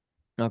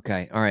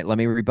 Okay. All right. Let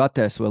me rebut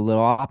this with a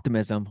little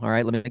optimism. All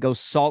right. Let me go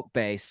salt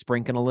base,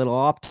 sprinkling a little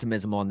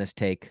optimism on this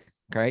take.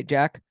 All right,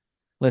 Jack?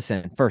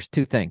 Listen, first,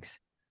 2 things.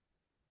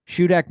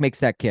 Shudak makes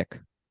that kick.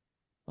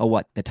 Oh,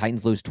 what? The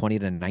Titans lose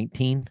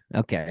 20-19?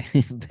 Okay.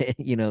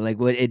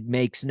 It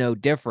makes no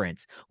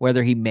difference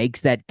whether he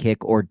makes that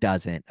kick or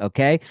doesn't.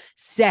 Okay.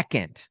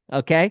 Second,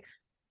 okay.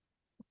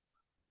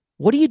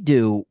 What do you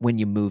do when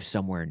you move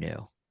somewhere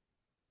new?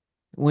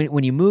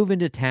 When you move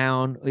into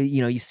town,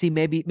 you see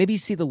maybe you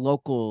see the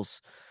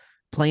locals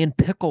playing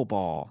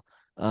pickleball.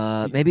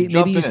 Maybe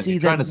you see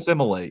them trying to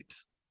assimilate.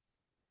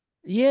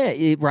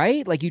 Yeah,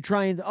 right. Like you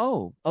try and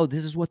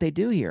this is what they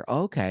do here.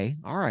 Okay,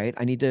 all right.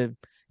 I need to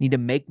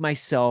make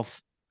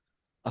myself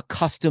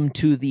accustomed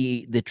to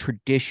the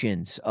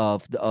traditions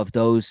of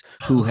those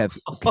who have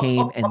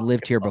came and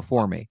lived here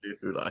before me.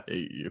 Dude, I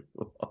hate you.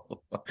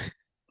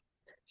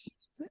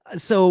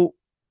 So,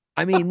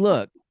 I mean,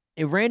 look,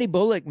 if Randy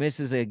Bullock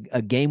misses a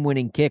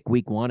game-winning kick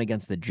week 1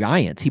 against the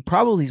Giants, he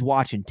probably is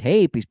watching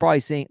tape. He's probably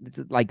seeing,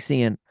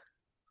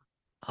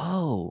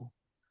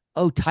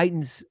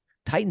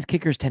 Titans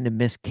kickers tend to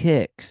miss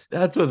kicks.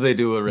 That's what they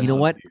do around. You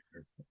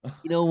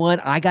know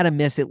what? I got to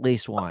miss at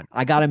least one.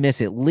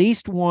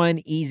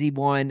 Easy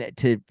one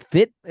to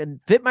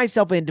fit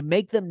myself in, to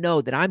make them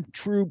know that I'm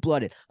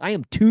true-blooded. I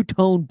am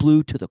two-tone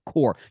blue to the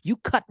core. You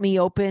cut me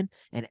open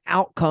and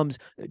out comes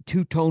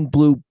two-tone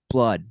blue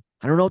blood.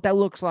 I don't know what that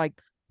looks like,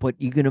 but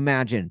you can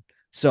imagine.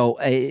 So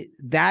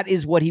that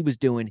is what he was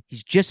doing.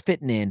 He's just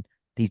fitting in.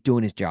 He's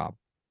doing his job.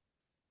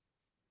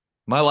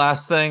 My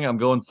last thing, I'm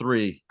going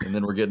 3, and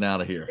then we're getting out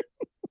of here.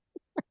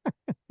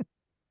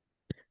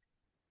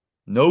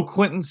 No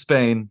Quentin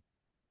Spain.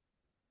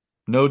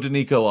 No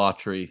Danico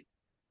Autry.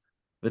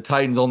 The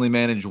Titans only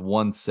managed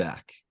 1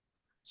 sack.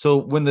 So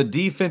when the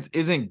defense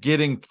isn't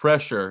getting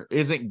pressure,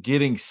 isn't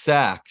getting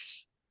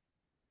sacks,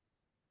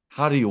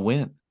 how do you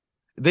win?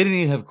 They didn't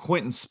even have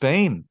Quentin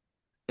Spain,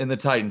 and the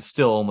Titans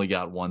still only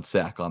got 1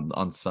 sack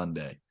on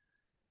Sunday.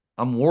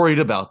 I'm worried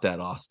about that,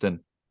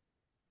 Austin.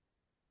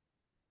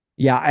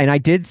 Yeah, and I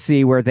did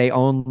see where they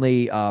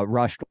only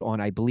rushed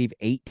on, I believe,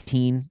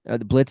 18,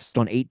 blitzed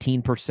on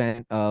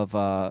 18%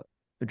 of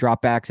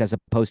dropbacks as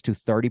opposed to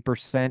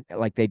 30%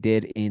 like they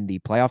did in the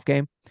playoff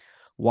game.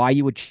 Why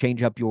you would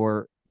change up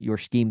your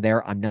scheme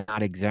there, I'm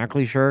not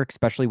exactly sure,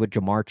 especially with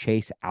Jamar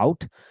Chase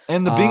out.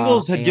 And the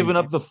Bengals had given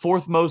up the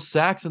 4th most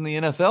sacks in the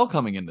NFL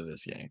coming into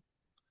this game.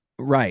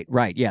 Right.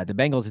 Yeah, the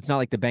Bengals, it's not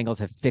like the Bengals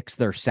have fixed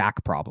their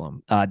sack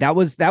problem. That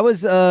was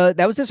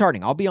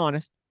disheartening. I'll be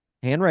honest.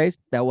 Hand raised.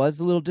 That was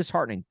a little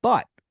disheartening,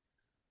 but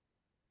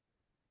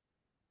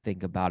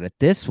think about it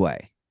this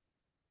way.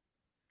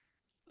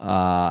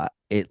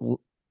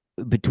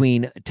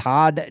 Between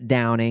Todd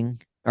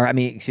Downing,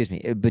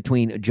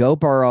 between Joe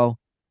Burrow,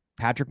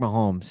 Patrick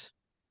Mahomes,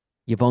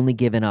 you've only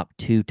given up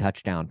 2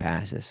 touchdown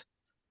passes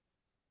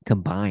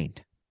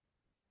combined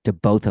to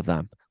both of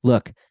them.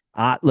 Look,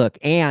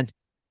 and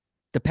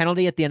the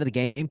penalty at the end of the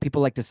game,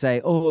 people like to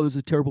say, "Oh, it was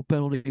a terrible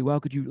penalty. Why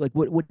could you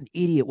what an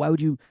idiot? Why would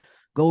you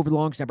go over the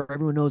long snapper?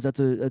 Everyone knows that's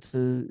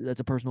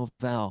a personal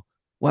foul.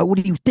 What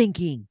are you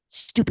thinking?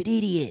 Stupid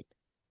idiot."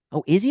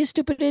 Oh, is he a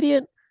stupid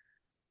idiot?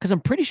 Because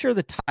I'm pretty sure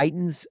the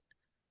Titans'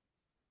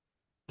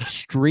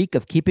 streak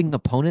of keeping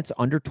opponents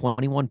under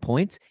 21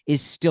 points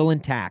is still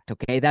intact.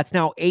 Okay. That's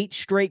now 8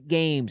 straight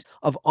games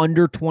of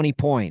under 20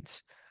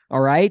 points.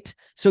 All right.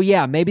 So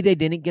yeah, maybe they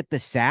didn't get the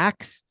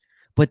sacks,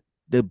 but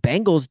the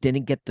Bengals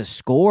didn't get the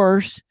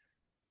scores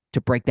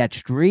to break that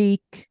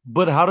streak.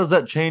 But how does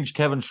that change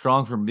Kevin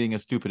Strong from being a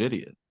stupid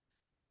idiot?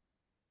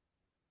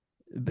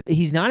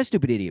 He's not a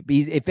stupid idiot.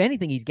 If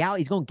anything, he's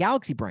going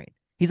galaxy brain.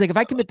 He's like, if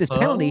I commit this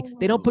penalty,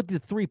 they don't put the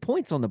 3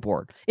 points on the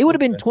board. It would have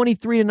been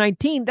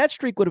 23-19. That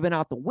streak would have been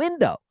out the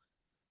window.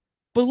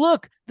 But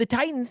look, the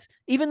Titans,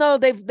 even though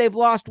they've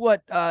lost they're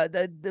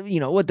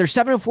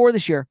 7-4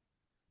 this year,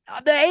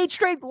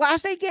 the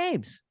last 8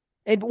 games,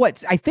 and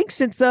I think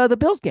since the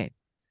Bills game,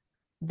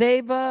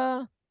 they've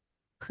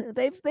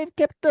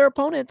kept their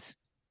opponents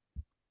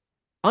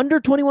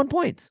under 21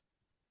 points.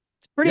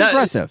 It's pretty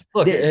impressive.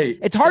 Look,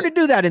 it's hard to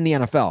do that in the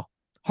NFL.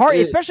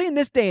 Especially in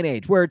this day and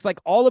age where it's like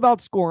all about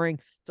scoring.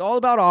 It's all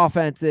about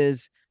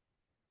offenses.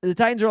 The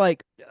Titans are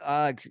like,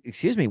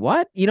 excuse me,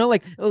 what?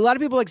 Like a lot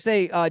of people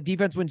say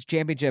defense wins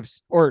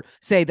championships, or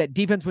say that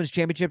defense wins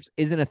championships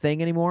isn't a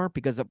thing anymore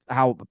because of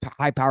how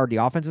high-powered the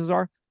offenses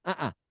are.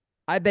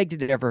 I beg to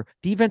differ.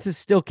 Defenses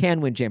still can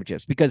win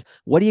championships because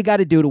what do you got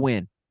to do to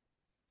win?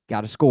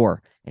 Got to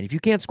score. And if you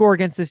can't score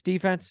against this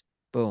defense,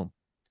 boom.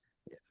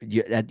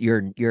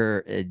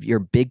 You're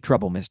big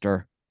trouble,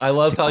 mister. I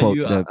love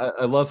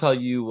how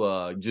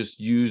you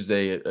just used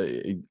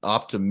a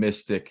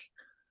optimistic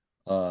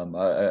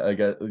I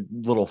got a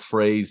little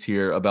phrase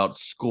here about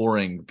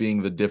scoring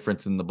being the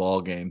difference in the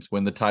ball games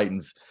when the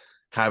Titans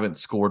haven't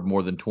scored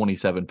more than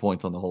 27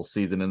 points on the whole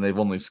season, and they've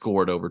only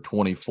scored over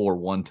 24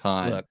 one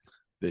time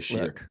this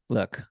year.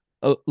 Look,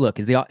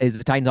 is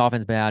the Titans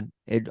offense bad?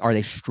 Are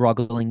they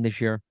struggling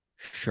this year?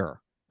 Sure.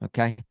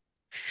 Okay.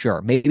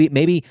 Sure.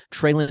 Maybe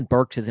Treylon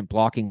Burks isn't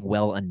blocking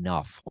well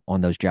enough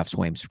on those Jeff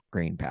Swaim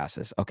screen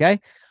passes.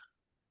 Okay.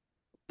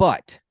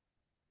 But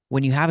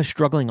when you have a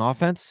struggling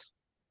offense,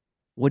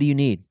 what do you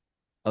need?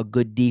 A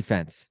good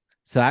defense.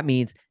 So that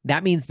means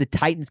the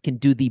Titans can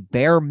do the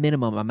bare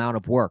minimum amount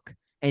of work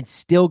and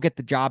still get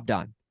the job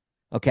done.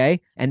 Okay.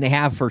 And they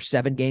have for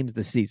 7 games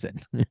this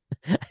season.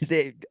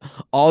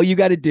 All you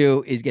got to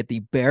do is get the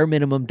bare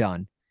minimum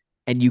done,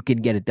 and you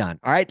can get it done.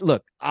 All right.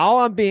 Look,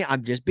 I'm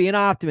just being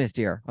optimist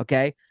here.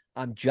 Okay.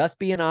 I'm just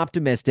being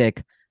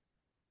optimistic.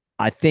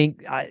 I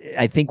think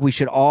we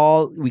can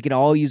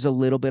all use a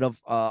little bit of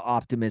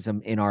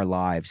optimism in our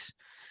lives.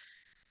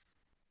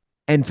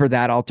 And for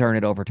that, I'll turn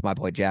it over to my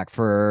boy Jack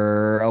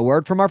for a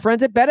word from our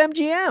friends at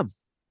BetMGM.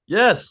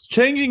 Yes.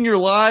 Changing your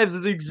lives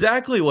is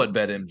exactly what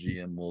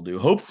BetMGM will do.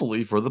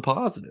 Hopefully for the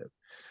positive.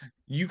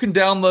 You can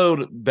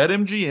download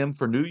BetMGM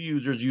for new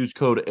users. Use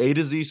code A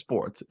to Z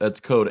Sports. That's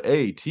code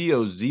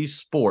ATOZ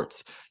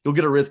Sports. You'll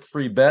get a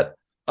risk-free bet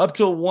up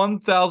to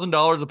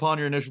 $1,000 upon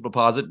your initial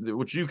deposit,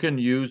 which you can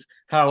use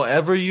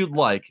however you'd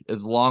like,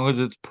 as long as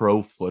it's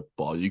pro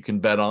football. You can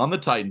bet on the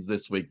Titans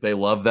this week. They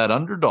love that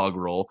underdog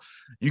roll.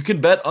 You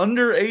can bet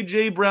under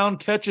A.J. Brown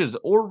catches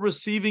or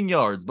receiving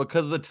yards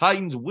because the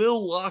Titans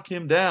will lock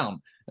him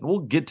down. And we'll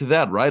get to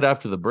that right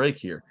after the break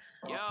here.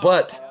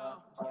 But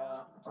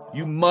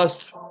you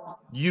must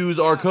use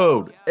our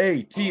code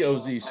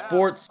ATOZ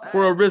Sports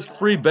for a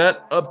risk-free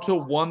bet up to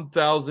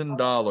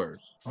 $1,000.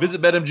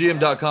 Visit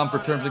BetMGM.com for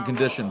terms and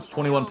conditions.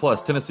 21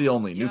 plus, Tennessee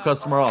only. New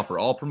customer offer.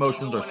 All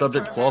promotions are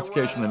subject to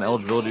qualification and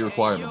eligibility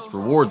requirements.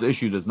 Rewards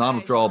issued as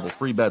non-withdrawable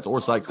free bets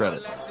or site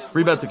credits.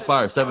 Free bets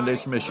expire 7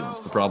 days from issuance.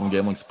 For problem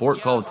gambling support,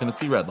 call the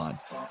Tennessee Red Line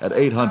at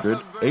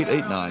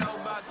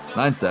 800-889-98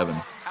 9-7,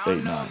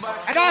 8-9.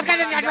 I know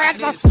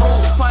it's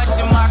punch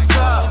in my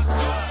cup.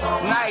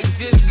 Night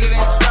just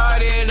getting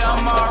started.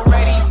 I'm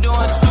already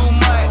doing too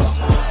much.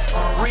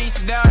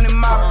 Reach down in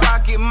my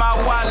pocket, my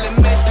wallet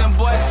missing,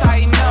 boy,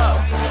 tighten up.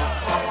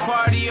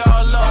 Party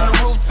all on the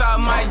rooftop,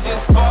 might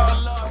just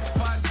fall off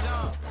if I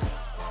jump.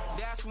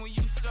 That's when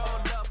you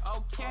showed up.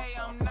 Okay,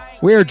 I'm 19.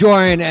 We are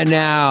joined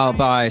now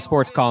by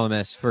sports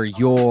columnist for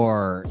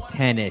your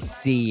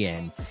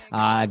Tennessean,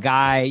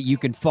 guy you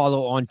can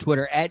follow on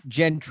Twitter at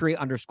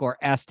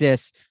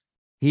Gentry_Estes.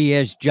 He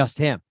is just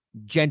him,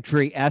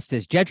 Gentry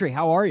Estes. Gentry,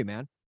 how are you,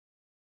 man?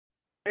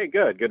 Hey,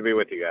 good. Good to be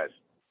with you guys.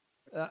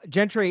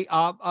 Gentry,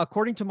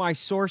 according to my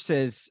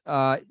sources,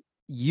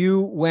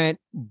 you went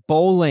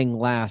bowling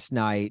last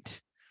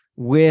night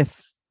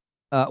with,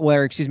 a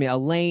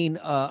lane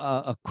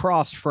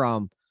across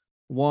from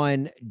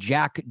one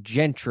Jack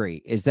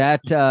Gentry. Is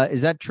that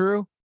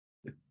true?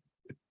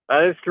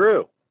 That is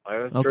true.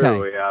 That is Okay.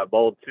 true. We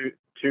bowled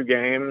two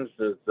games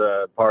as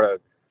part of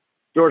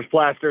George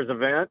Plaster's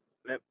event.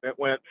 It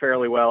went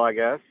fairly well, I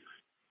guess.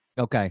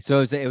 Okay,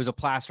 so it was a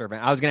plaster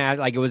event. I was gonna ask,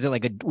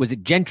 was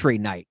it Gentry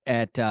night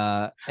at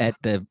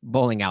the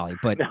bowling alley?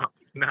 But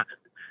no,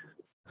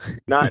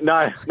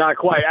 not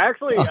quite.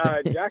 Actually,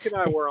 Jack and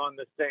I were on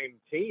the same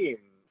team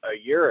a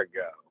year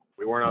ago.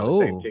 We weren't on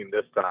the same team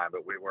this time,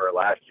 but we were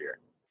last year.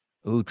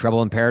 Ooh,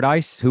 Trouble in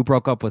Paradise. Who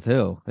broke up with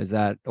who? Is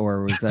that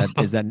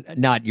is that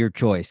not your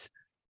choice?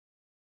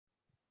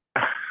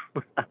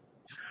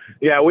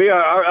 Yeah, we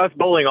are us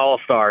bowling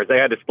all-stars. They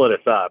had to split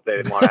us up. They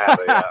didn't want to have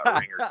a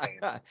ringer team.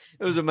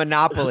 It was a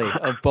monopoly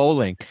of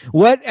bowling.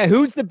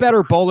 Who's the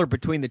better bowler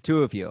between the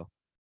two of you?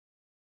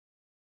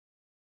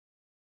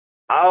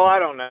 Oh, I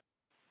don't know.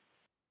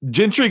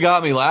 Gentry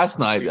got me last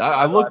night.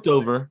 I looked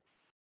over.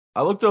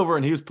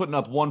 And he was putting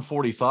up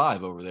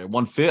 145 over there.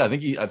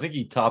 150. I think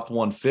he topped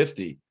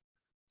 150.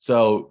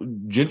 So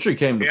Gentry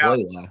came to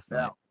play last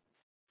night.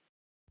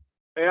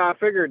 Yeah, I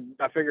figured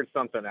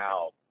something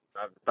out.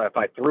 If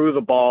I threw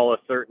the ball a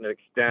certain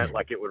extent,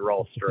 like it would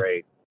roll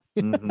straight.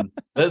 Mm-hmm.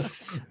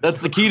 That's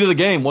the key to the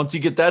game. Once you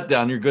get that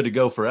down, you're good to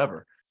go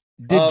forever.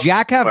 Did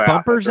Jack have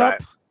bumpers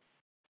up?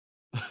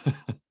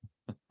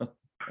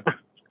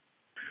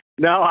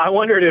 No, I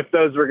wondered if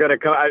those were going to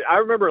come. I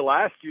remember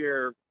last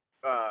year,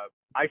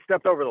 I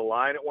stepped over the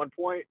line at one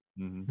point,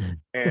 and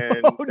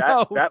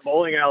that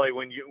bowling alley,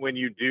 when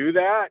you do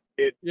that,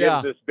 it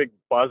gives this big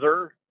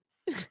buzzer.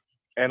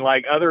 And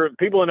like other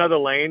people in other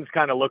lanes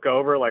kind of look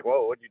over like,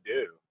 whoa, what'd you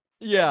do?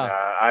 Yeah.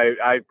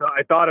 I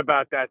thought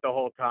about that the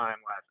whole time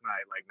last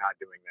night, like not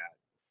doing that.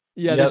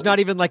 Yeah. There's not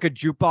even like a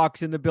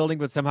jukebox in the building,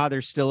 but somehow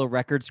there's still a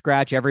record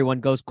scratch. Everyone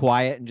goes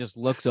quiet and just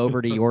looks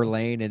over to your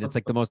lane. And it's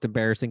like the most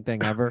embarrassing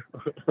thing ever.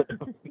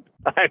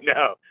 I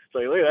know. So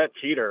look at that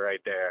cheater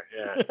right there.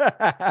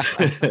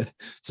 Yeah.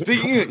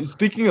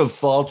 Speaking of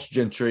faults,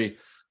 Gentry,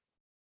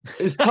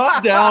 Is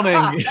Todd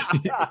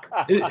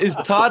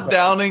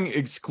Downing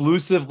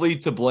exclusively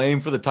to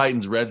blame for the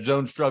Titans' red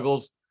zone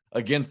struggles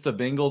against the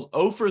Bengals?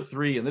 0 for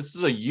 3, and this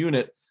is a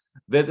unit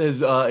that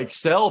has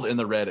excelled in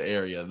the red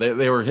area.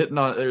 They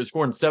were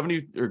scoring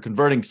 70 or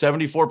converting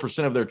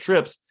 74% of their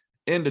trips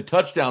into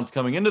touchdowns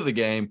coming into the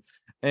game,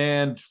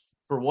 and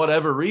for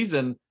whatever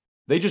reason,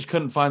 they just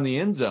couldn't find the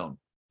end zone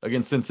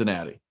against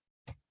Cincinnati.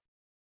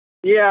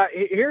 Yeah,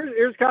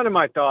 here's kind of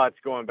my thoughts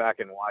going back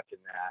and watching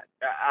that.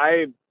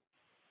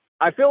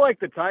 I feel like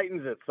the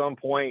Titans at some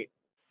point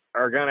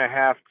are going to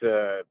have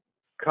to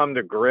come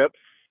to grips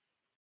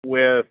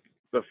with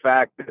the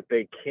fact that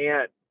they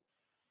can't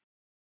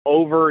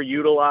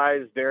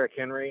overutilize Derrick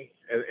Henry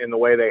in the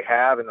way they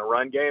have in the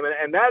run game.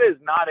 And that is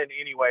not in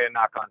any way a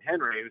knock on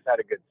Henry, who's had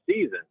a good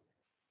season.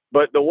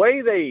 But the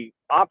way they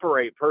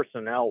operate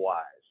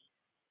personnel-wise,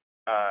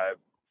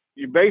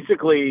 you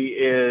basically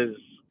is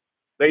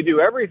they do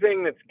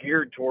everything that's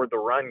geared toward the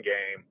run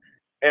game,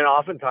 and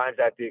oftentimes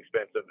at the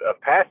expense of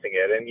passing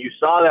it. And you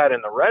saw that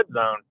in the red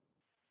zone.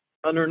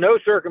 Under no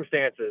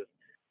circumstances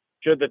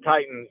should the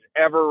Titans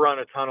ever run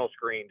a tunnel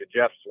screen to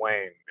Jeff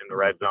Swain in the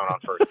red zone on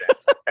first down,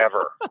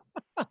 ever.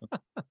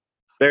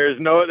 There's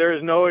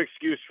no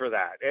excuse for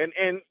that. And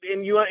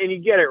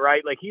you get it,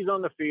 right? Like, he's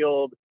on the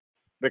field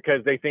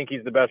because they think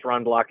he's the best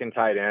run blocking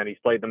tight end. He's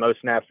played the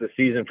most snaps this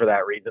season for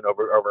that reason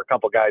over a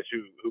couple guys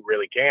who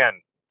really can,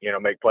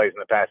 make plays in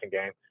the passing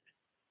game.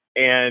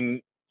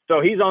 And so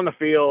he's on the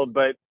field,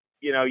 but,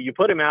 you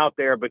put him out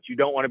there, but you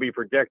don't want to be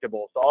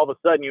predictable. So all of a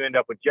sudden you end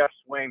up with Jeff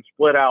Swain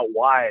split out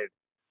wide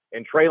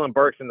and Traylon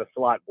Burks in the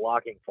slot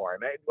blocking for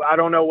him. I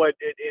don't know what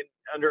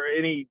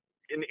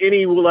in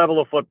any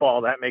level of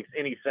football that makes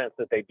any sense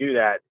that they do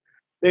that.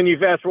 Then you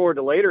fast forward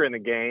to later in the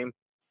game,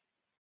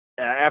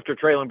 after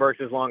Traylon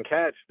Burks' long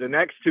catch, the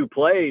next two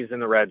plays in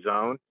the red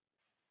zone,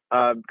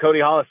 Cody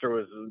Hollister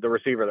was the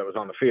receiver that was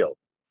on the field.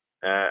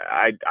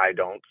 I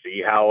don't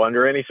see how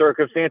under any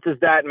circumstances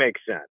that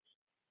makes sense,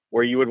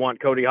 where you would want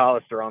Cody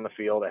Hollister on the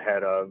field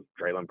ahead of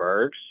Traylon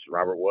Burks,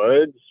 Robert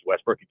Woods,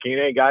 Westbrook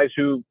Akine, guys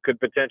who could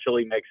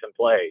potentially make some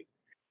plays.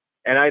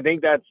 And I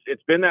think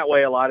it's been that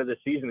way a lot of the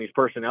season, these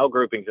personnel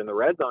groupings in the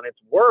red zone. It's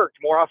worked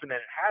more often than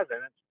it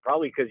hasn't. It's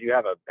probably because you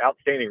have an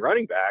outstanding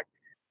running back.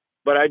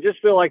 But I just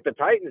feel like the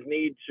Titans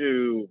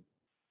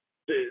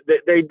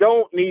they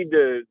don't need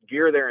to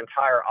gear their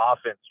entire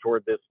offense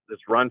toward this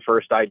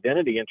run-first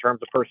identity in terms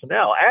of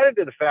personnel. Added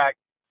to the fact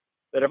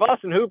that if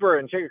Austin Hooper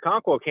and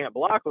Chigakonkwo can't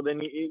block, well,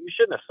 then you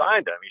shouldn't have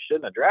signed them. You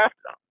shouldn't have drafted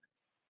them.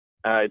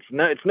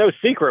 It's no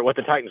secret what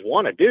the Titans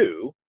want to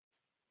do.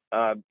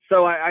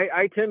 So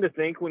I tend to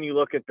think when you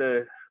look at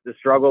the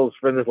struggles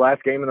for this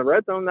last game in the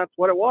red zone, that's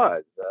what it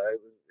was.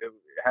 It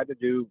had to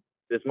do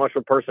as much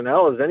with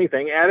personnel as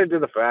anything, added to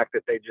the fact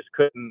that they just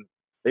couldn't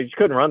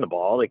run the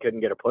ball. They couldn't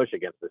get a push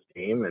against this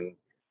team. And,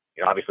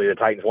 obviously the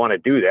Titans want to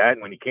do that.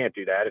 And when you can't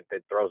do that,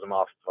 it throws them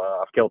off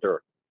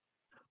kilter.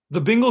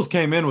 The Bengals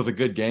came in with a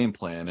good game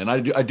plan. And I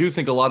do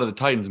think a lot of the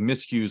Titans'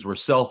 miscues were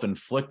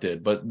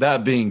self-inflicted. But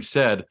that being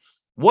said,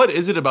 what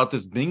is it about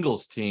this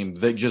Bengals team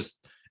that just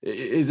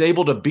is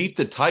able to beat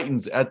the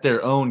Titans at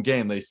their own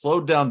game? They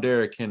slowed down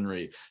Derrick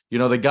Henry.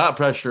 They got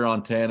pressure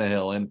on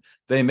Tannehill, and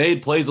they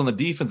made plays on the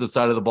defensive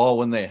side of the ball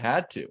when they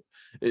had to.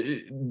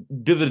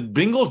 Do the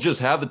Bengals just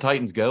have the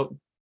Titans goat?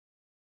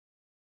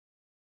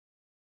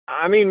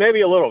 I mean,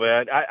 maybe a little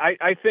bit.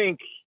 I think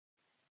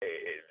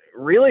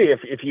really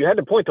if you had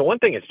to point to one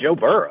thing, it's Joe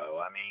Burrow.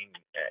 I mean,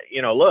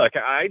 look,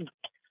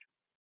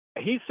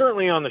 he's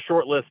certainly on the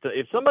short list.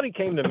 If somebody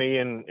came to me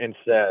and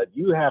said,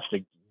 you have to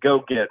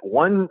go get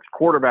one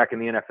quarterback in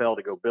the NFL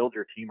to go build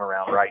your team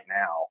around right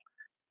now,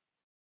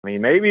 I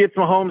mean, maybe it's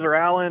Mahomes or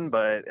Allen,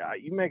 but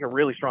you make a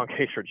really strong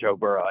case for Joe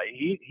Burrow.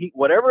 He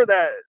whatever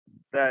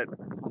that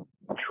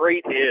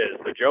trait is,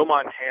 the Joe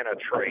Montana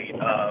trait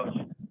of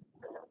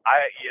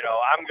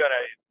I'm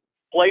gonna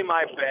play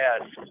my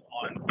best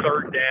on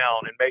third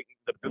down and make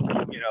that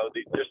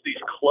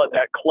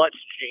clutch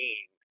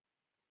gene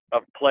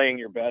of playing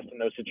your best in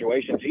those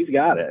situations. He's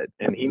got it,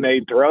 and he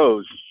made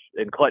throws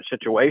in clutch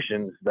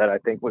situations that I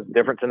think was the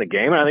difference in the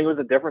game, and I think it was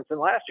the difference in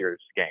last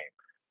year's game.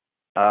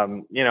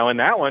 In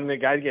that one, the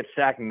guy gets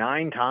sacked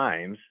 9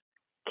 times,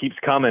 keeps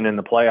coming in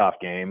the playoff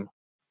game,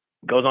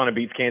 goes on and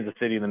beats Kansas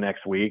City the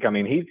next week. I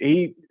mean,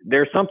 he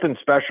there's something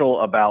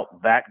special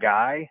about that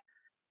guy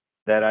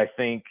that I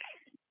think,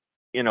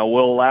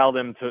 will allow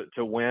them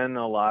to win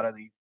a lot of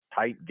these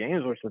tight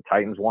games, which the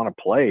Titans want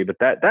to play. But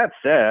that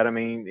said, I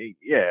mean,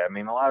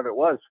 a lot of it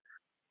was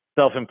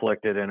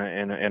self-inflicted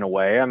in a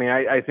way. I mean,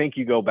 I think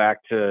you go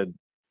back to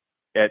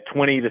at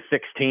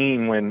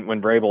 20-16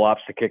 when Vrabel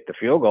opts to kick the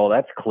field goal,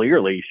 that's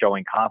clearly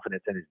showing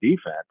confidence in his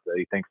defense that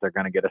he thinks they're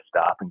going to get a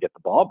stop and get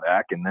the ball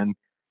back, and then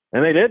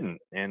they didn't,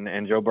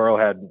 and Joe Burrow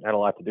had a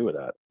lot to do with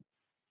that.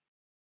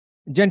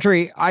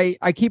 Gentry,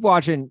 I keep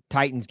watching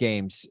Titans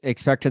games,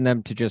 expecting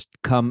them to just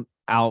come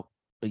out,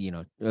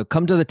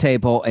 come to the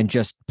table and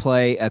just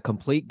play a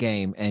complete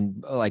game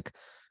and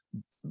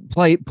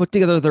put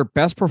together their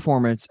best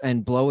performance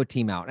and blow a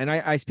team out. And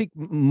I speak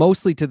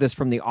mostly to this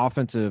from the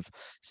offensive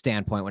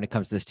standpoint when it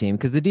comes to this team,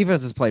 because the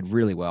defense has played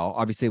really well.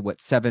 Obviously,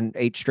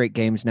 7-8 straight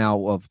games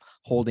now of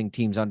holding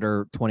teams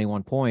under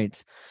 21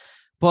 points.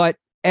 But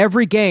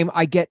every game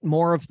I get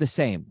more of the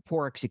same: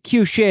 poor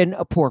execution,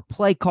 poor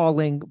play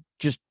calling,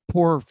 just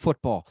poor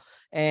football.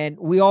 And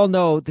we all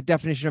know the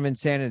definition of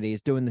insanity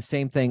is doing the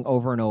same thing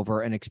over and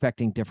over and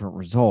expecting different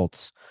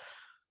results.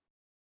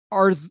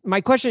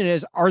 My question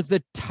is, are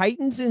the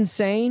Titans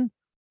insane,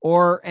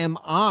 or am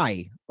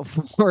I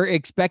for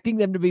expecting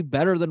them to be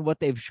better than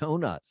what they've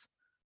shown us?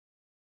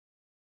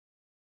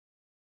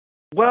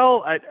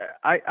 Well,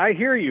 I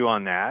hear you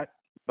on that,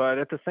 but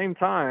at the same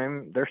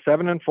time, they're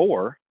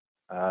 7-4.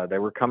 They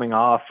were coming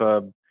off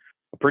a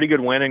pretty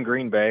good win in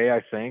Green Bay.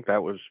 I think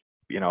that was,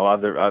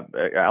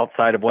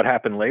 outside of what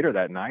happened later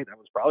that night, that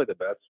was probably the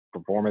best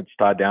performance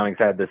Todd Downing's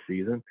had this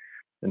season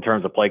in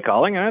terms of play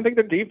calling. And I think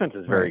their defense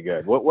is very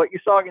good. What you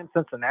saw against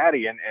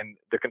Cincinnati, and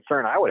the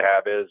concern I would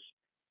have is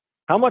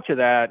how much of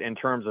that, in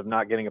terms of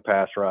not getting a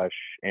pass rush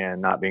and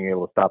not being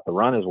able to stop the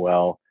run as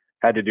well,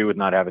 had to do with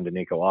not having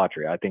Danico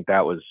Autry. I think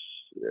that was,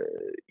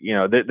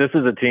 this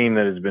is a team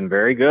that has been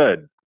very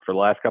good for the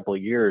last couple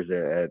of years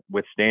at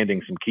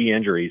withstanding some key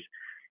injuries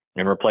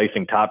and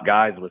replacing top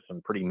guys with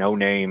some pretty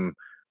no-name,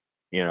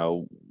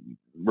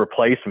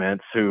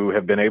 replacements who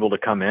have been able to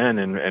come in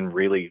and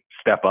really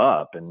step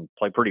up and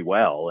play pretty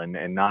well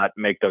and not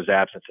make those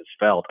absences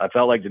felt. I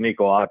felt like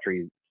Danico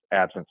Autry's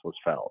absence was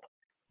felt.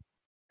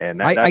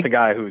 And that's a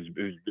guy who's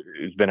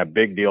been a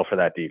big deal for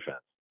that defense.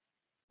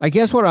 I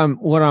guess what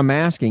I'm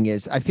asking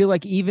is, I feel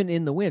like even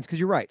in the wins, because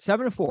you're right,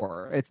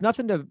 7-4, it's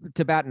nothing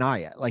to bat an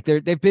eye at. Like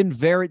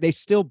they've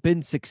still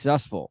been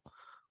successful,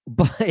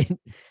 but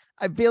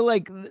I feel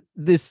like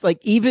this, like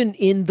even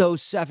in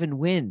those 7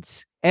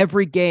 wins,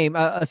 every game,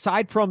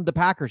 aside from the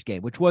Packers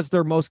game, which was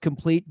their most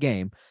complete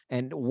game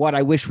and what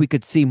I wish we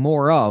could see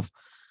more of,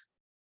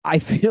 I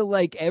feel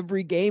like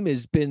every game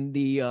has been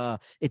the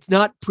it's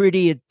not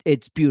pretty,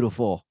 it's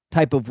beautiful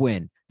type of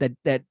win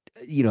that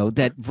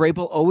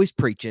Vrabel always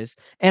preaches.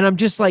 And I'm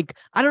just like,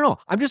 I don't know.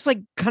 I'm just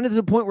like kind of to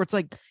the point where it's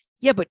like,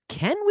 Yeah, but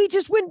can we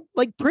just win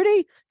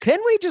pretty? Can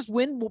we just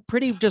win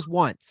pretty just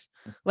once?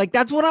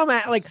 That's what I'm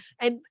at.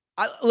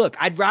 Look,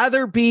 I'd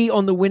rather be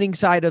on the winning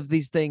side of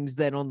these things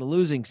than on the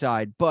losing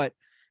side. But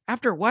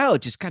after a while,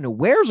 it just kind of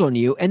wears on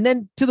you. And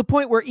then to the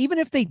point where even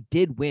if they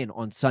did win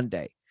on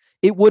Sunday,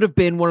 it would have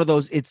been one of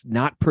those, it's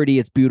not pretty,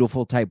 it's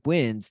beautiful type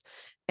wins.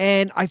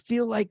 And I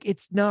feel like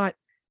it's not.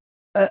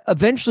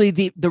 Eventually,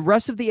 the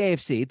rest of the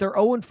AFC, they're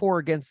 0-4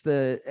 against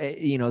the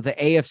the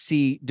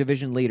AFC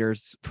division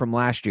leaders from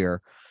last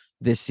year,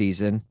 this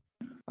season,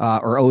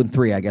 or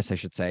 0-3, I guess I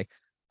should say.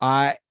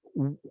 Are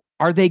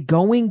they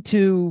going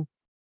to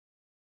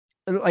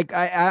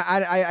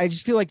I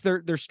just feel like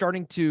they're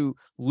starting to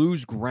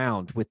lose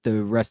ground with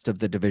the rest of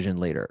the division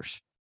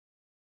leaders.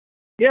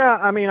 Yeah,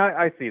 I mean,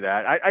 I see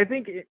that. I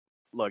think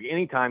look,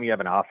 anytime you have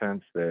an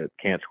offense that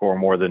can't score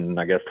more than,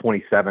 I guess,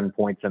 27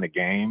 points in a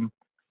game,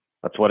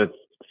 that's what it's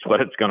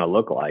going to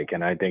look like.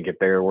 And I think I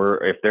think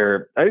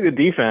the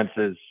defense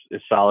is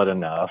solid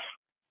enough,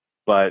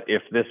 but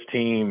if this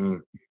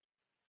team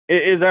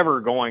is ever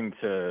going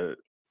to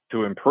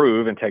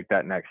improve and take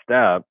that next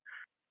step,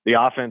 the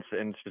offense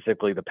and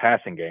specifically the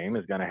passing game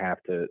is going to have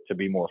to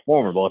be more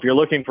formidable. If you're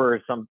looking for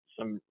some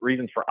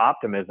reasons for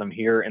optimism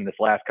here in this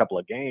last couple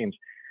of games,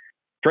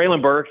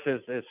 Treylon Burks has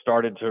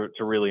started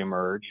to really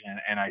emerge,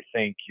 and I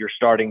think you're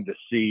starting to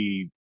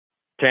see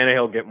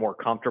Tannehill get more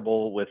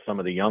comfortable with some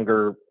of the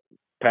younger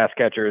pass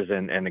catchers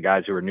and the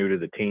guys who are new to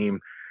the team.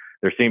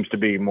 There seems to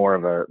be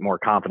more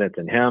confidence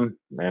in him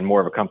and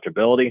more of a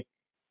comfortability.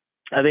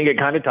 I think it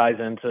kind of ties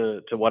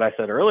into what I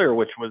said earlier,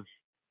 which was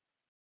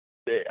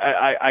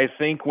I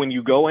think when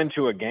you go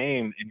into a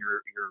game and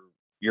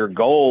your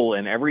goal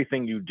and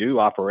everything you do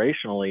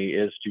operationally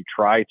is to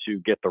try to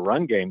get the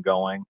run game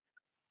going,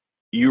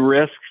 you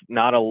risk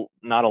not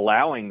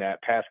allowing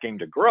that pass game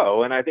to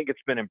grow. And I think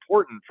it's been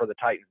important for the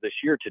Titans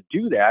this year to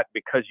do that,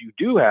 because you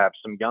do have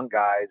some young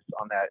guys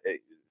on that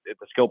at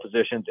the skill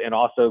positions, and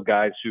also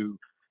guys who,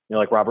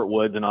 like Robert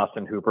Woods and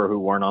Austin Hooper, who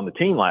weren't on the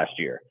team last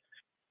year.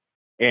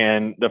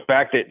 And the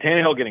fact that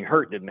Tannehill getting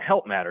hurt didn't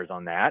help matters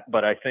on that.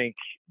 But I think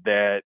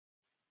that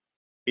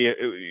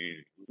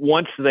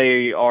once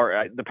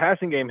the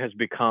passing game has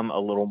become a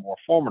little more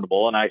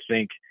formidable, and I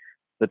think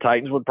the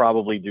Titans would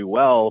probably do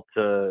well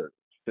to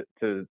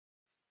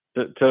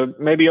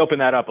maybe open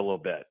that up a little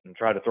bit and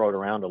try to throw it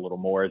around a little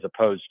more, as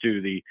opposed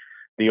to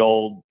the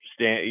old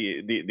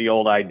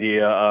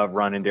idea of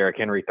running Derrick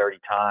Henry 30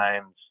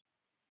 times,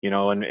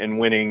 and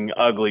winning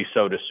ugly,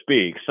 so to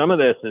speak. Some of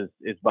this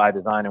is by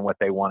design and what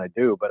they want to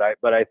do, but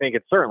I think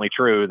it's certainly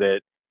true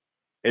that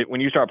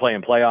when you start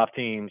playing playoff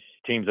teams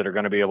that are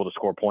going to be able to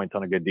score points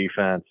on a good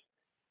defense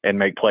and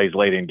make plays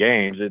late in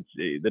games,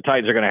 the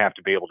Titans are going to have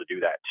to be able to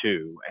do that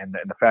too. And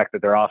the fact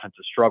that their offense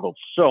has struggled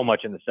so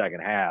much in the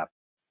second half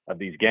of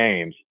these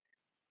games,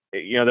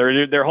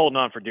 they're holding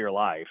on for dear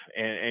life.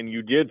 And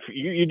you do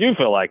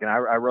feel like, and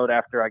I wrote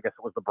after, I guess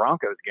it was the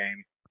Broncos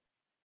game,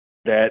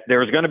 that there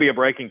was going to be a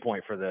breaking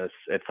point for this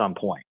at some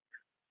point,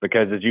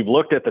 because as you've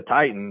looked at the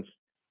Titans,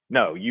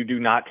 no, you do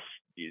not,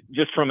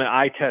 just from an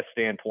eye test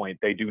standpoint,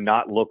 they do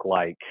not look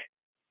like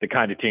the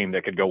kind of team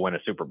that could go win a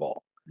Super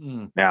Bowl.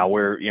 Now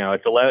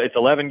it's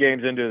 11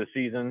 games into the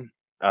season.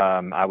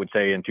 I would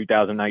say in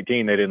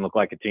 2019, they didn't look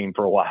like a team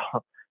for a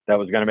while that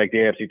was going to make the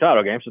AFC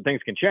title game. So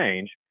things can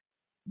change,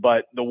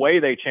 but the way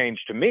they change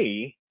to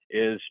me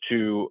is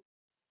to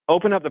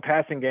open up the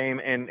passing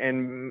game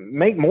and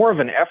make more of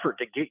an effort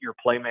to get your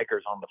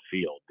playmakers on the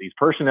field. These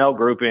personnel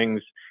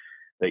groupings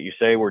that you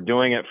say we're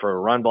doing it for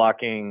run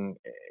blocking,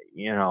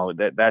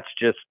 that's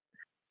just,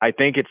 I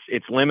think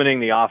it's limiting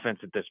the offense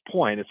at this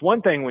point. It's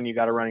one thing when you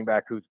got a running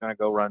back who's going to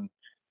go run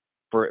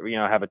for,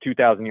 have a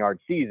 2,000-yard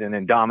season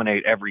and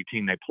dominate every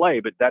team they play,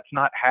 but that's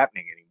not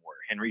happening anymore.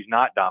 Henry's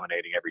not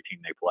dominating every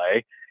team they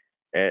play.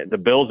 The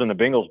Bills and the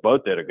Bengals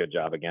both did a good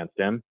job against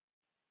him.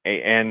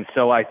 And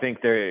so I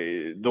think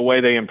the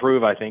way they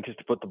improve, I think, is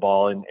to put the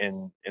ball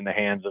in the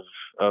hands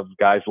of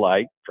guys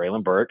like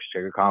Treylon Burks,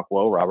 Jacob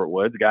Conquo, Robert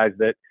Woods, guys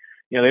that,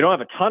 they don't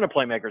have a ton of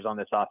playmakers on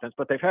this offense,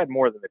 but they've had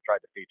more than they've tried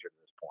to feature to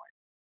this point.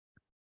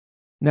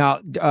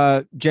 Now,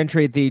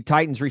 Gentry, the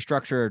Titans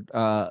restructured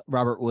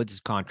Robert Woods'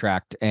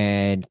 contract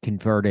and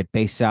converted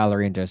base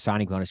salary into a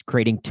signing bonus,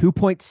 creating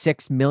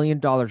 $2.6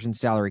 million in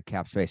salary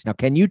cap space. Now,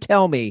 can you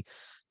tell me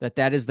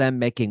that is them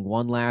making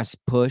one last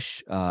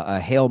push,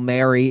 a Hail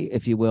Mary,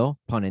 if you will,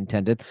 pun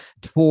intended,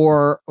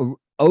 for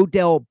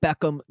Odell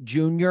Beckham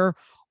Jr.,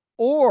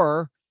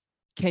 or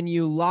can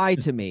you lie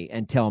to me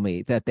and tell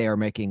me that they are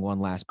making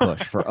one last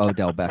push for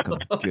Odell Beckham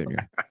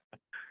Jr.?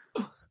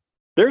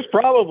 There's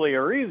probably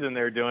a reason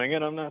they're doing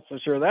it. I'm not so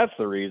sure that's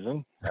the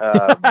reason.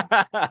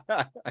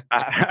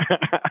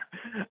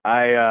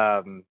 I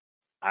don't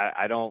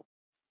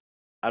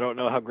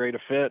know how great a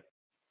fit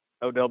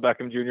Odell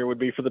Beckham Jr. would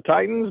be for the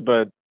Titans,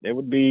 but it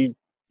would be,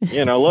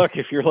 look,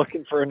 if you're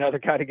looking for another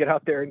guy to get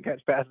out there and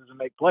catch passes and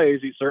make plays,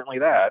 he's certainly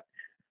that.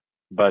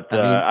 But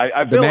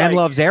I the feel man like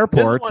loves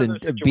airports,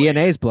 and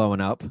BNA's blowing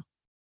up.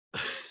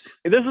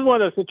 This is one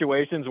of those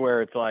situations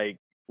where it's like,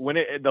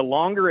 the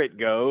longer it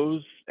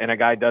goes and a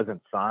guy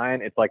doesn't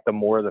sign, it's like the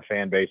more the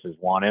fan bases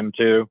want him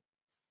to.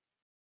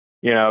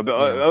 But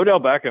Odell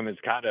Beckham is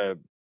kind of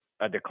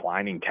a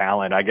declining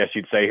talent, I guess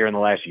you'd say, here in the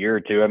last year or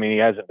two. I mean, he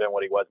hasn't been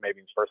what he was maybe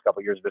in his first couple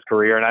of years of his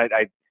career,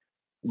 and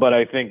but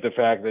I think the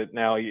fact that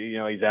now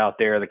he's out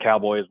there, the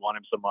Cowboys want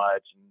him so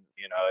much, and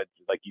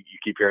it's like you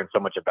keep hearing so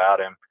much about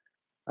him.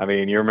 I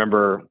mean, you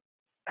remember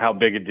how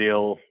big a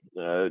deal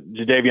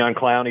Jadeveon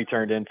Clowney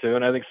turned into,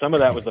 and I think some of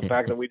that was the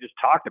fact that we just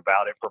talked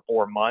about it for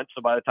 4 months.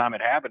 So by the time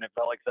it happened, it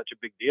felt like such a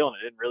big deal, and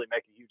it didn't really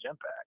make a huge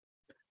impact.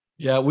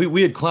 Yeah,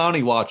 we had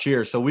Clowney watch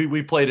here, so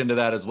we played into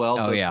that as well.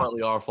 So it's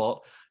partly our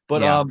fault.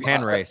 But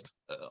hand raised.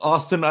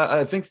 Austin,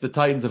 I think the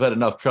Titans have had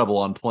enough trouble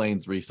on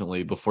planes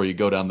recently before you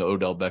go down the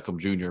Odell Beckham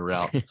Jr.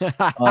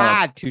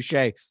 route.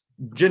 Touche.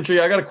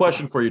 Gentry, I got a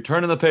question for you.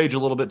 Turning the page a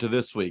little bit to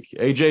this week.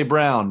 A.J.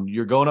 Brown,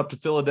 you're going up to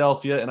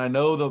Philadelphia, and I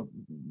know the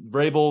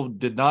Vrabel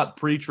did not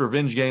preach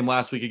revenge game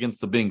last week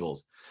against the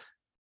Bengals.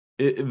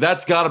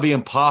 That's got to be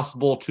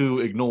impossible to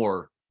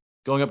ignore.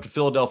 Going up to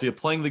Philadelphia,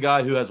 playing the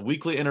guy who has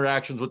weekly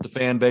interactions with the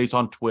fan base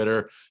on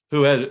Twitter,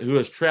 who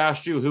has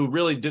trashed you, who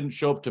really didn't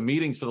show up to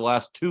meetings for the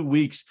last 2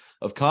 weeks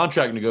of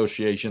contract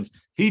negotiations.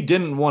 He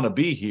didn't want to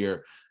be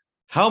here.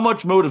 How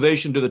much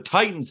motivation do the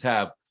Titans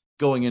have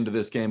going into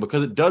this game?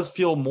 Because it does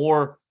feel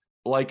more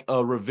like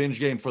a revenge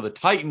game for the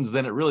Titans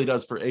than it really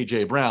does for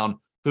A.J. Brown,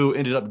 who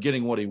ended up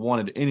getting what he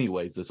wanted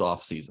anyways this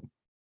offseason.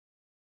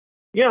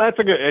 Yeah,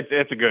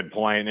 it's a good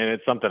point, and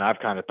it's something I've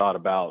kind of thought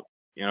about,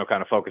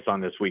 kind of focus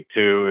on this week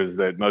too, is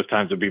that most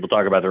times when people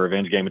talk about the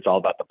revenge game, it's all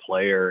about the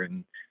player.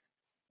 And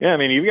I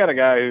mean, you've got a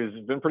guy who's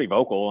been pretty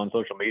vocal on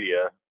social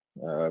media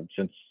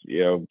since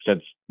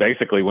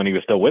basically when he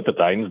was still with the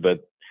Titans,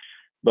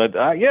 but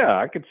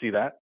I could see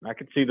that. I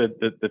could see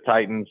the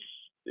Titans.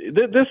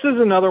 This is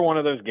another one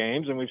of those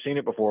games, and we've seen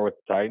it before with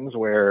the Titans,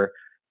 where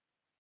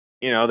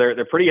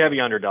they're pretty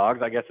heavy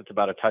underdogs. I guess it's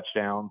about a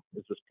touchdown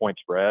is this point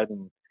spread,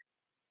 and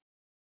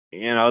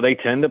they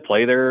tend to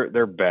play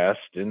their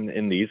best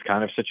in these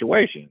kind of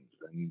situations,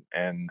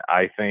 and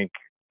I think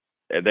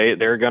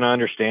they're going to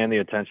understand the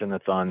attention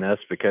that's on this,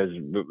 because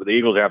the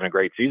Eagles are having a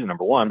great season,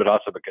 number one, but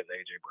also because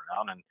A.J.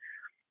 Brown.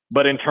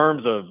 But in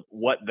terms of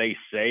what they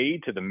say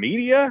to the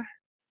media,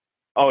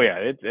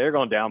 they're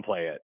going to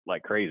downplay it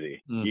like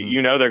crazy.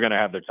 Mm-hmm. They're going to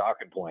have their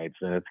talking points,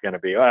 and it's going to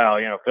be,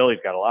 Philly's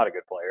got a lot of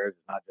good players,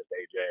 not just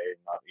AJ.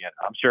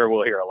 I'm sure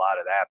we'll hear a lot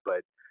of that.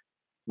 But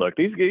look,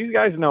 these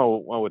guys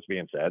know what's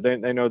being said.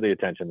 They know the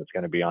attention that's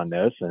going to be on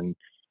this, and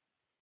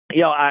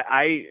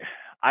I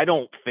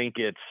don't think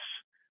it's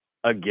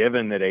a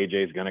given that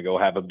AJ is going to go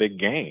have a big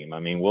game. I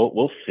mean,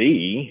 we'll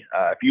see.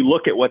 If you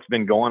look at what's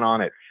been going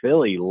on at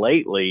Philly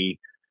lately,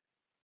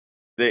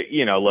 that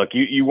look,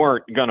 you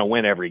weren't going to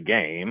win every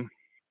game.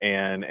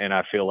 And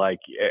I feel like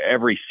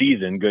every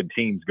season, good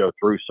teams go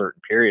through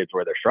certain periods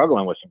where they're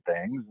struggling with some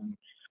things. And,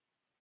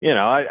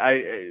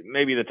 I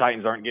maybe the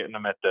Titans aren't getting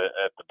them at the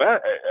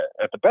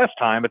best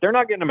time, but they're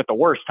not getting them at the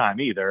worst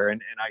time either.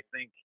 And I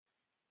think,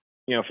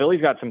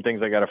 Philly's got some things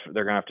they're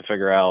gonna have to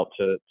figure out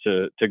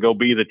to go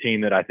be the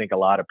team that I think a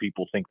lot of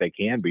people think they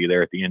can be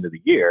there at the end of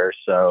the year.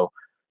 So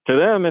to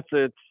them, it's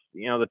the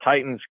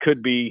Titans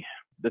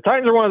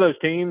are one of those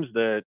teams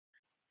that,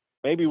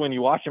 maybe when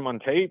you watch them on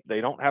tape,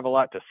 they don't have a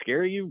lot to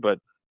scare you, but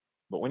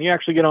when you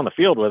actually get on the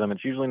field with them,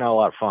 it's usually not a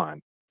lot of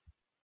fun.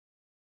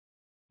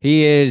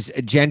 He is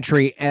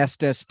Gentry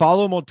Estes.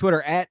 Follow him on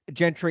Twitter at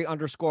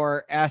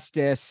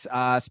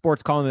Gentry_Estes,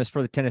 sports columnist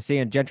for the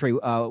Tennessean. Gentry,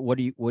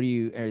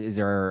 is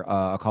there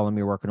a column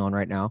you're working on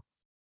right now?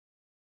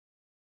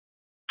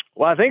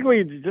 Well, I think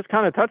we just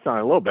kind of touched on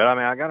it a little bit. I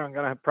mean, I'm going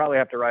to probably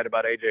have to write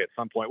about AJ at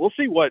some point. We'll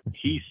see what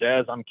he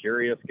says. I'm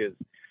curious, because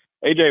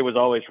AJ was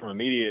always, from a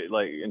media,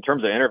 like in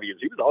terms of interviews,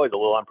 he was always a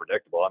little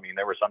unpredictable. I mean,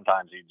 there were some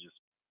times he just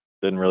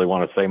didn't really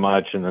want to say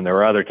much, and then there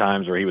were other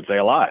times where he would say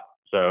a lot.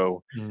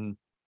 So he's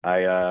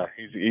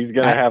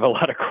going to have a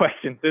lot of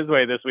questions his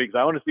way this week. So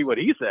I want to see what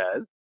he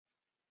says.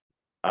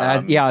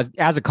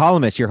 As a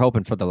columnist, you're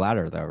hoping for the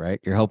latter, though, right?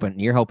 You're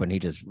hoping he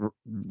just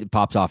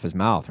pops off his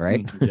mouth,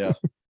 right? Yeah.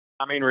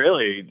 I mean,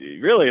 really,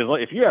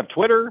 if you have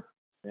Twitter,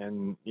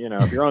 and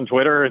if you're on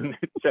Twitter, and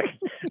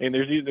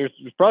there's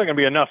probably gonna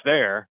be enough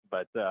there.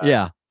 But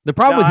the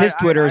problem with his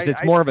Twitter is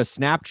it's more of a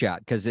Snapchat,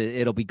 because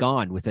it'll be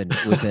gone within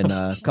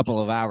a couple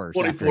of hours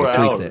after he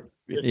tweets it.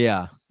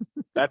 Yeah,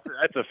 that's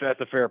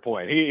a fair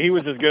point. He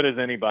was as good as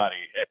anybody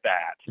at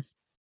that.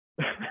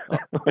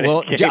 When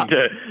it came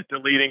to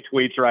deleting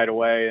tweets right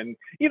away, and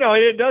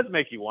it does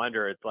make you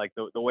wonder. It's like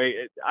the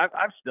way I've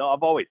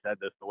always said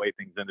this, the way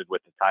things ended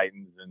with the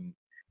Titans. And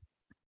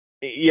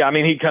yeah, I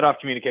mean, he cut off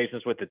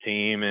communications with the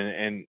team,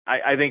 and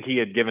I think he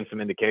had given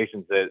some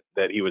indications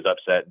that he was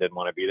upset, didn't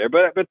want to be there.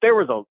 But there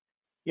was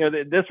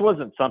this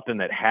wasn't something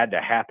that had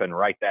to happen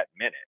right that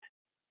minute.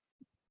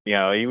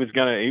 They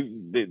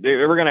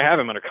were gonna have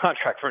him under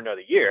contract for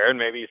another year, and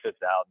maybe he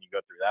sits out and you go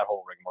through that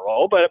whole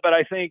rigmarole. But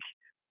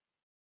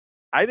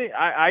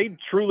I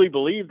truly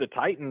believe the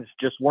Titans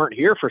just weren't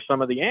here for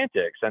some of the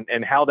antics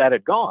and how that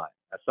had gone.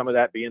 Some of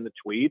that being the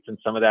tweets, and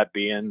some of that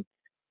being,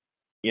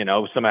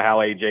 some of how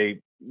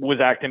AJ was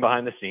acting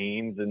behind the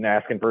scenes and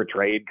asking for a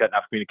trade, cutting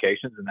off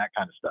communications and that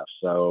kind of stuff.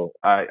 So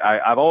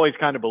I've always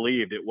kind of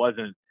believed it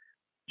wasn't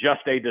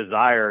just a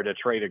desire to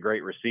trade a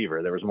great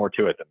receiver. There was more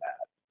to it than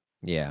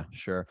that. Yeah,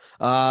 sure.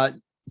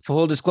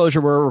 Full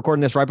disclosure, we're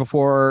recording this right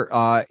before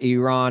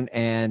Iran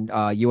and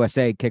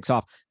USA kicks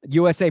off.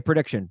 USA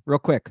prediction, real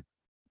quick.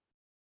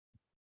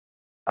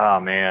 Oh,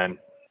 man.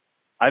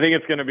 I think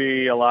it's going to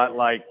be a lot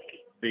like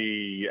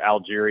the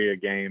Algeria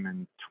game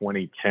in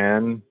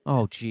 2010.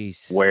 Oh,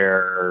 geez.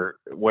 Where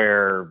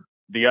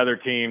the other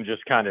team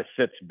just kind of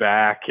sits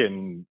back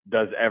and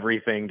does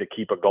everything to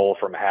keep a goal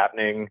from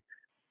happening.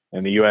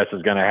 And the U.S.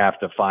 is going to have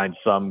to find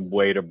some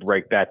way to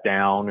break that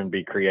down and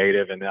be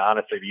creative. And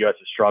honestly, the U.S.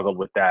 has struggled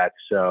with that.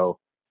 So,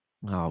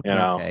 okay.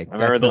 I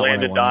remember the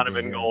Landon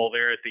Donovan goal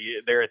there at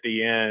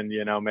the end.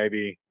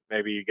 Maybe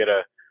you get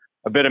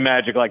a bit of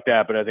magic like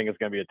that, but I think it's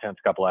going to be a tense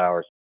couple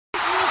hours.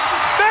 There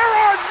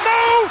are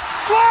no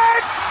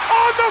flags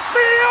on the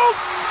field.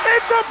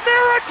 It's a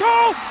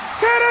miracle.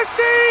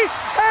 Tennessee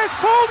has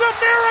pulled a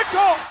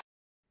miracle.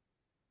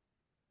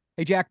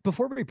 Hey, Jack,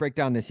 before we break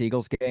down this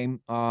Eagles game,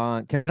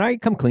 can I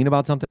come clean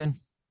about something?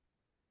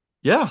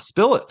 Yeah,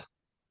 spill it.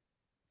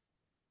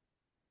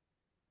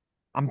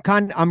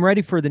 I'm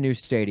ready for the new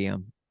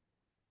stadium.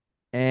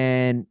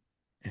 And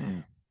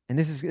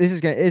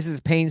this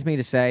pains me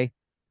to say,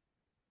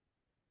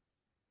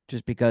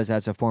 just because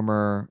as a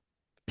former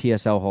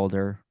PSL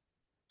holder,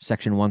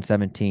 section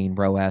 117,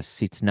 row S,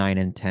 seats 9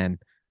 and 10.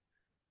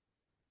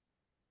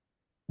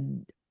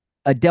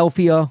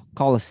 Adelphia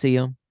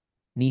Coliseum,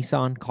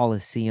 Nissan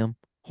Coliseum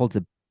holds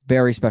a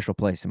very special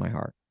place in my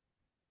heart.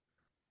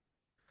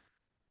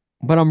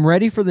 But I'm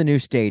ready for the new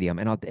stadium,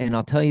 and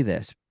I'll tell you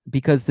this,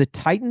 because the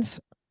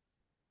Titans,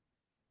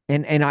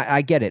 and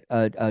I get it,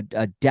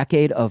 a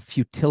decade of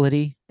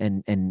futility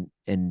and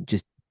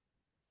just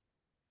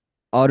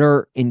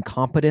utter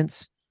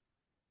incompetence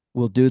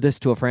will do this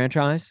to a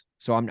franchise.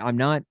 So I'm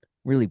not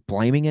really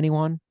blaming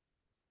anyone.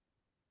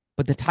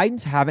 But the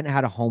Titans haven't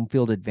had a home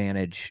field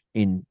advantage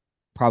in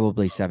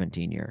probably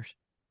 17 years.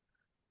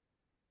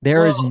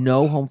 There is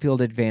no home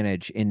field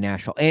advantage in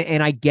Nashville.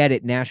 And I get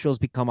it. Nashville's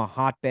become a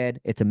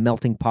hotbed. It's a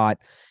melting pot.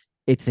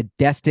 It's a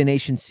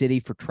destination city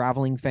for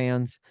traveling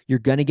fans. You're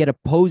going to get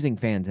opposing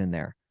fans in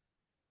there.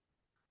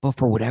 But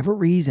for whatever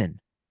reason,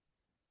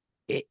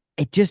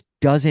 it just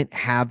doesn't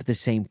have the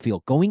same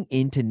feel. Going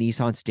into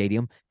Nissan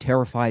Stadium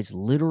terrifies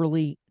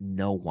literally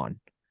no one.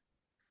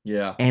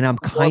 Yeah. And I'm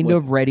kind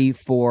of ready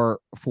for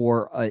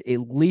at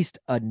least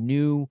a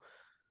new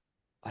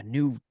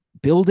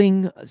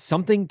building,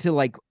 something to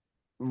like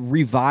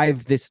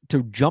revive this,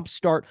 to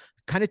jumpstart,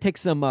 kind of take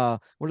some one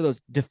of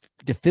those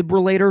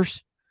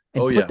defibrillators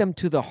and put them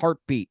to the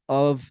heartbeat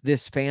of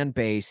this fan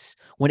base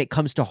when it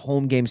comes to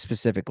home games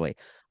specifically.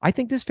 I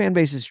think this fan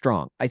base is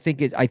strong. I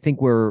think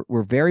we're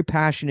very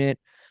passionate.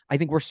 I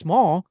think we're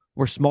small.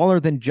 We're smaller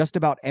than just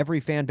about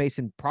every fan base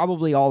in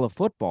probably all of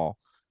football.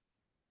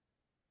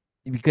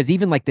 Because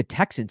even like the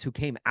Texans, who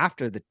came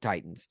after the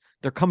Titans,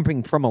 they're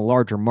coming from a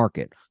larger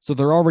market. So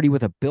they're already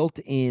with a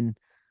built-in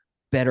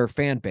better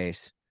fan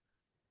base.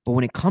 But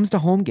when it comes to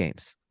home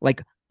games,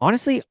 like,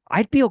 honestly,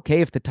 I'd be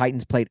okay if the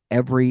Titans played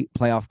every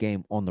playoff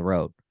game on the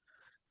road.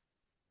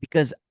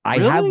 Because I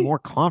have more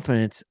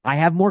confidence. I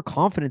have more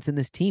confidence in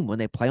this team when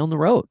they play on the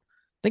road.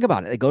 Think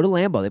about it. They go to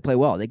Lambeau, they play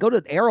well. They go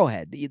to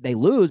Arrowhead, they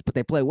lose, but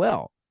they play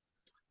well.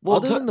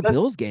 Other than the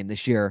Bills game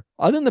this year,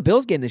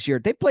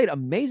 they played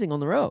amazing on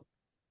the road.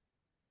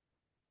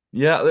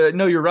 Yeah,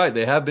 no, you're right.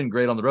 They have been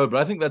great on the road, but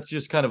I think that's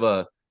just kind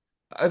of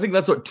I think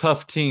that's what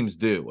tough teams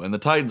do. And the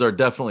Titans are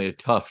definitely a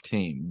tough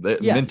team,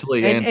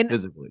 mentally and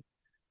physically.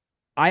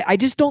 I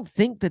just don't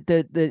think that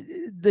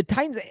the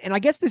Titans, and I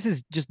guess this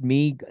is just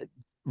me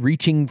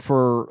reaching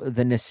for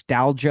the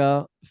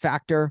nostalgia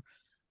factor,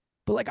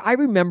 but like, I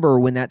remember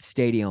when that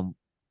stadium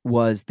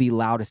was the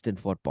loudest in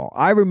football.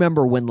 I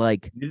remember when I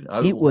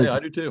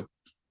do too.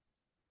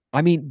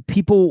 I mean,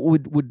 people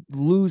would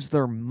lose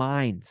their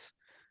minds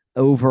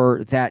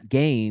over that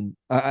game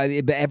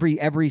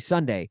every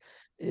Sunday,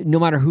 no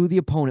matter who the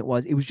opponent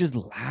was. It was just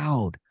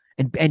loud,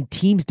 and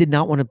teams did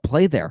not want to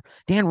play there.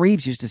 Dan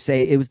Reeves used to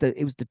say it was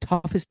the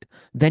toughest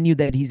venue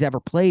that he's ever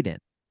played in.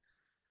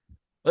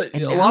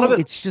 And a lot of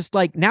it's just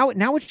like now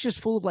it's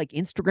just full of like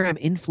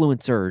Instagram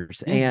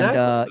influencers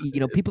and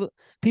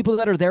people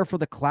that are there for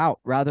the clout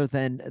rather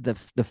than the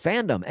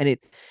fandom.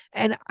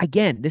 And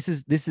again, this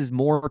is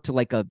more to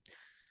like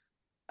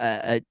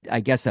I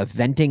guess a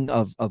venting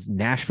of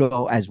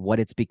Nashville as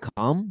what it's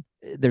become.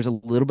 There's a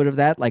little bit of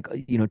that, like,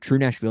 true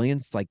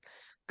Nashvillians like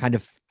kind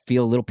of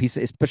feel a little piece,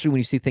 especially when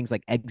you see things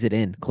like Exit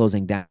In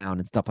closing down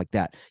and stuff like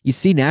that. You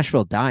see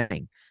Nashville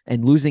dying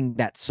and losing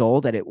that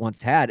soul that it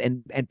once had.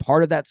 And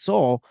part of that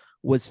soul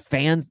was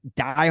fans,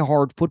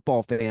 diehard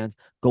football fans,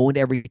 going to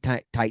every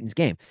Titans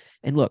game.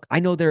 And look, I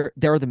know there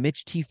are the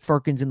Mitch T.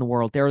 Firkins in the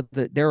world. There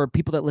are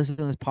people that listen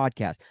to this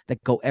podcast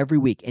that go every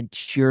week and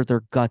cheer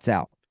their guts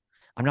out.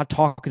 I'm not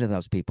talking to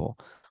those people.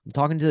 I'm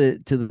talking to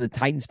the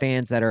Titans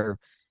fans that are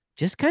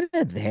just kind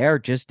of there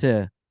just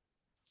to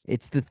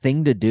It's the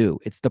thing to do.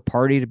 It's the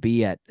party to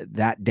be at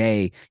that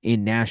day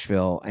in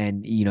Nashville.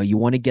 And you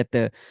want to get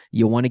the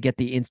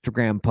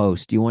Instagram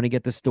post. You want to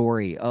get the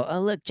story. Oh,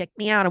 look, check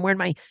me out. I'm wearing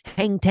my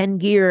Hang 10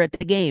 gear at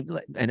the game.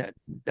 And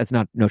that's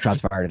no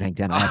shots fired at Hang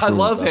 10. I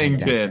love Hang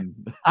 10.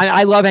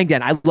 I love Hang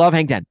 10. I love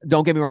Hang 10.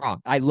 Don't get me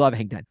wrong. I love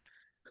Hang 10.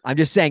 I'm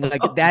just saying,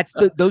 like,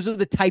 those are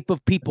the type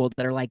of people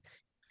that are like,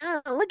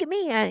 oh, look at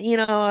me.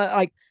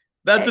 Like,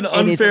 that's an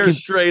unfair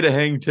stray to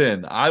Hang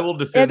 10. I will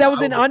defend. And that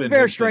was an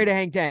unfair stray to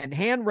Hang 10.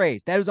 Hand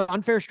raised. That was an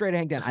unfair stray to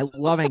Hang 10. I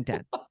love Hang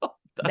 10.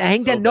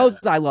 Hang 10 knows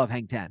I love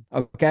Hang 10.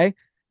 Okay.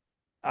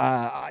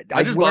 I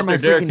just bought their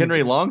Derrick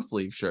Henry long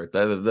sleeve shirt.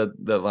 That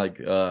like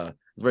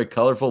it's very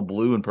colorful,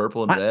 blue and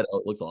purple and red. Oh,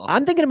 it looks awesome.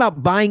 I'm thinking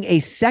about buying a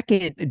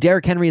second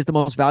Derrick Henry is the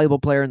most valuable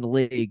player in the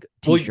league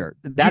t-shirt.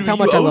 That's how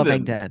much I love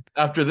Hang 10.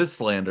 After this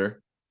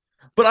slander.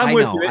 But I'm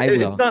with you.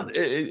 It's not.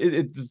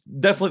 It's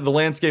definitely the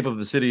landscape of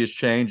the city has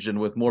changed, and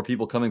with more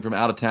people coming from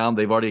out of town,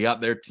 they've already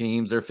got their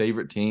teams, their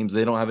favorite teams.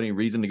 They don't have any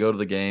reason to go to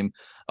the game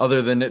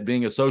other than it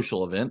being a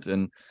social event.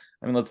 And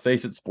I mean, let's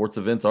face it, sports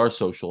events are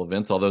social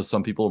events, although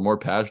some people are more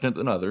passionate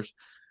than others.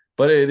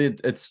 But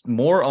it's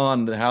more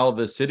on how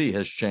the city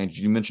has changed.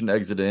 You mentioned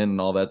exit in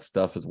and all that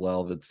stuff as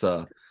well. That's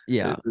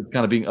it's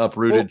kind of being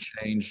uprooted,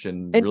 changed,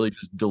 and really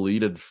just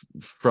deleted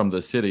from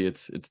the city.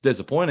 It's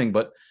disappointing,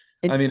 but.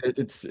 I mean,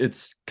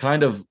 it's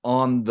kind of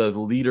on the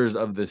leaders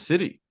of the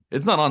city.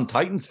 It's not on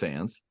Titans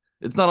fans.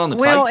 It's not on the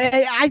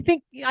Titans. I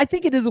think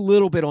it is a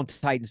little bit on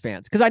Titans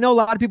fans because I know a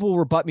lot of people will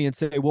rebut me and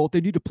say, "Well,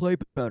 they need to play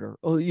better."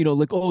 Oh,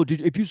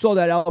 if you saw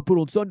that output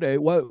on Sunday,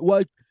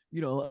 why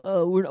you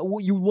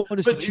want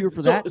us to cheer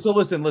for that? So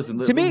listen.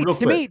 To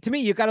me,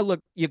 you got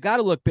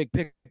to look big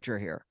picture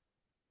here.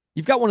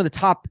 You've got one of the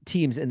top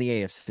teams in the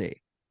AFC.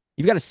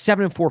 You've got a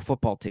 7-4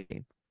 football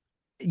team.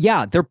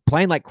 Yeah, they're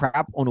playing like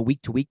crap on a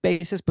week-to-week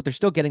basis, but they're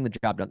still getting the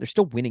job done. They're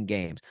still winning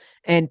games.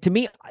 And to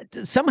me,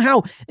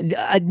 somehow,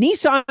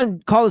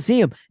 Nissan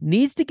Coliseum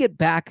needs to get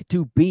back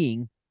to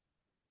being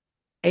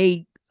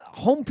a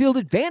home field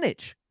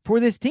advantage for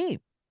this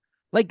team.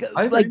 Like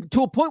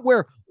to a point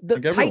where the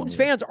Titans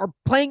fans are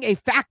playing a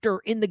factor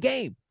in the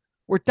game,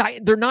 where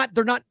they're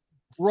not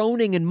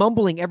groaning and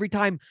mumbling every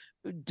time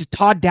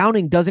Todd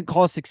Downing doesn't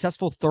call a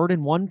successful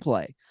 3rd-and-1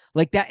 play.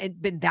 Like that,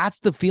 and that's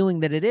the feeling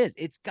that it is.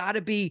 It's got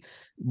to be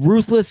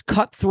ruthless,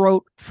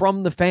 cutthroat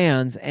from the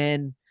fans,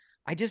 and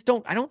I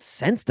don't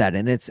sense that,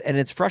 and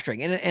it's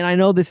frustrating. And I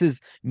know this is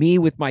me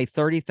with my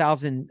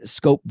 30,000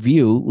 scope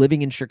view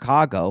living in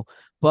Chicago,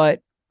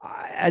 but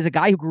as a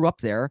guy who grew up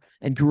there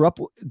and grew up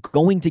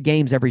going to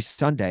games every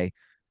Sunday,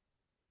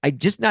 it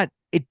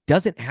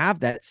doesn't have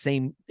that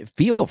same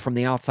feel from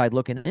the outside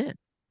looking in.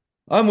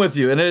 I'm with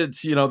you. And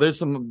it's, there's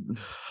some,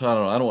 I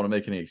don't want to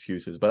make any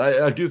excuses,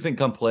 but I do think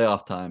come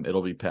playoff time,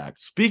 it'll be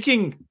packed.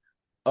 Speaking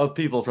of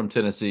people from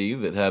Tennessee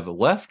that have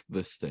left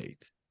the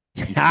state.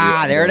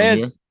 There it is.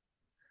 Here.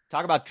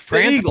 Talk about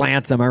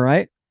transplants. Am I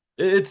right?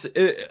 Is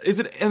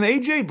it an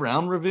AJ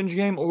Brown revenge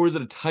game or is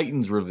it a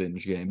Titans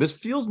revenge game? This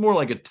feels more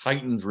like a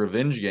Titans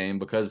revenge game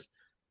because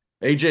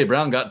AJ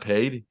Brown got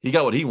paid. He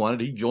got what he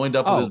wanted. He joined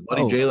up with his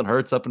buddy Jalen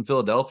Hurts up in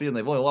Philadelphia, and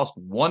they've only lost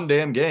one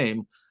damn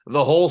game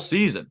the whole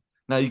season.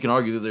 Now, you can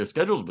argue that their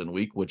schedule's been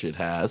weak, which it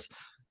has,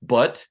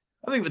 but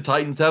I think the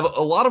Titans have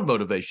a lot of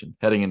motivation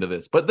heading into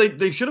this. But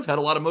they should have had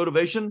a lot of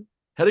motivation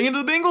heading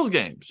into the Bengals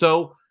game.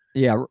 So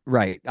yeah,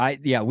 right.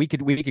 We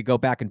could go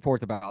back and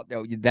forth about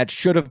that.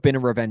 Should have been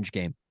a revenge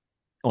game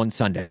on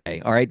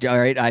Sunday. All right.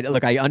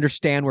 I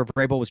understand where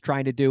Vrabel was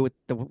trying to do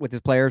with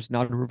his players.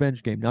 Not a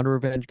revenge game.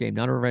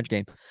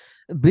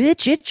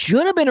 Bitch, it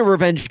should have been a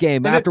revenge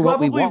game after what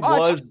we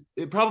watched.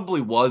 It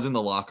probably was in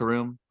the locker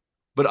room.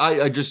 But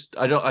I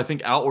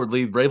think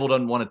outwardly Vrabel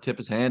doesn't want to tip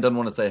his hand, doesn't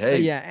want to say, "Hey,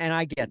 yeah," and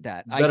I get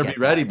that. Better be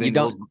ready,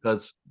 Bengals,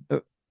 because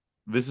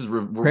this is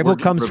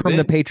Vrabel comes from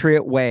the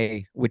Patriot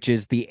way, which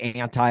is the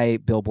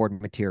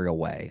anti-billboard material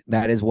way.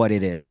 That is what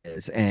it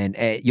is, and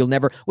you'll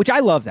never. Which I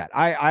love that.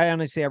 I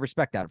honestly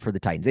respect that for the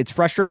Titans. It's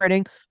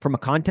frustrating from a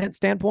content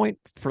standpoint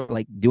for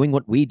like doing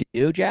what we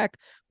do, Jack.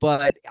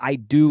 But I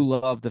do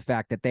love the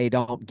fact that they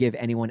don't give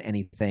anyone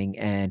anything,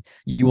 and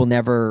you will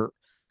never.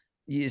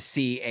 You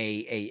see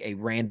a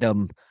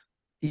random,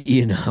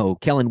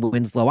 Kellen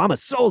Winslow, I'm a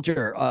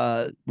soldier,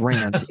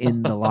 rant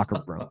in the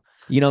locker room.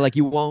 Like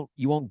you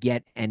won't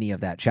get any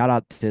of that. Shout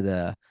out to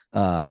the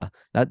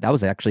that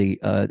was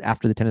actually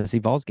after the Tennessee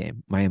Vols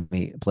game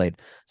Miami played.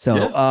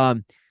 So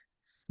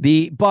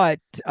but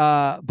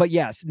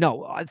yes,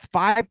 no,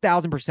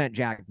 5,000%,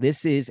 Jack.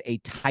 This is a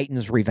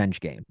Titans revenge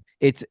game.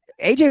 It's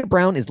AJ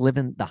Brown is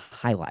living the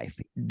high life.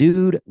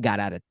 Dude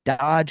got out of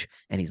Dodge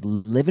and he's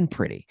living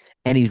pretty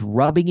and he's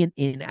rubbing it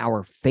in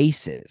our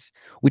faces,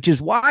 which is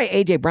why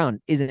AJ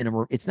Brown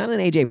it's not an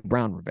AJ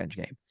Brown revenge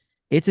game.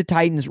 It's a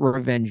Titans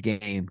revenge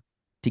game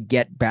to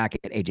get back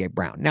at AJ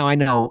Brown. Now I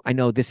know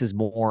this is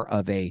more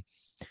of a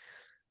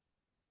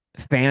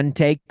fan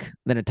take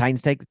than a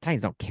Titans take. The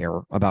Titans don't care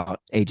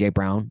about AJ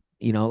Brown,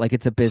 like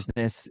it's a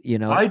business, he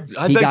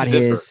got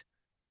his.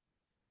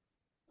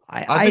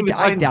 I think the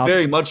Titans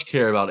very much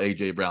care about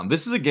AJ Brown.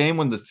 This is a game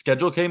when the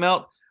schedule came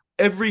out.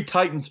 every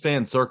Titans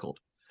fan circled.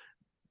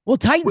 Well,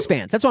 Titans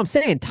fans. That's what I'm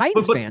saying.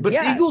 Titans fans. But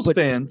yes,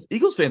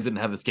 Eagles fans didn't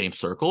have this game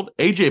circled.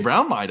 AJ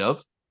Brown might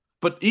have,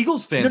 but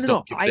Eagles fans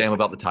don't give a damn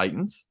about the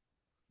Titans.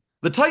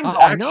 The Titans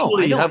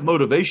actually have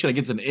motivation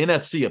against an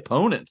NFC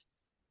opponent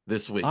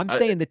this week. I'm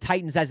saying the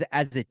Titans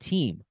as a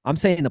team. I'm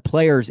saying the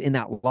players in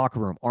that locker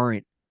room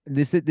aren't.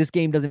 This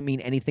game doesn't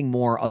mean anything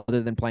more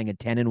other than playing a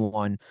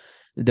 10-1,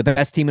 the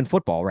best team in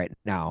football right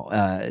now.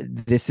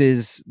 This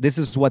is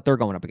what they're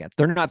going up against.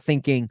 They're not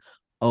thinking,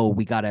 oh,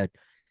 we gotta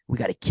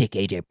kick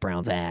AJ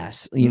Brown's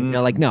ass.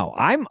 No.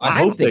 I'm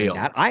thinking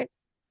that.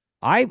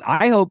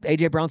 I hope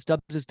AJ Brown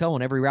stubs his toe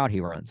on every route he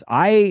runs.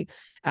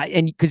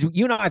 And because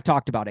you and I have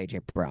talked about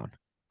AJ Brown,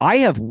 I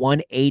have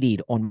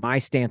 180'd on my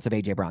stance of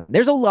AJ Brown.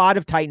 There's a lot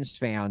of Titans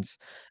fans,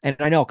 and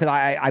I know because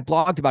I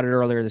blogged about it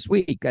earlier this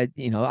week. I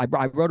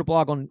wrote a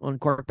blog on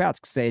Cork Bats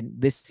saying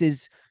this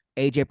is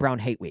AJ Brown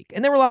hate week,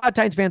 and there were a lot of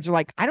Titans fans who are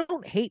like, I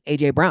don't hate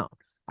AJ Brown.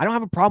 I don't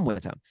have a problem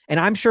with him, and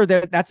I'm sure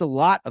that's a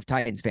lot of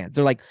Titans fans.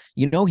 They're like,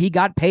 he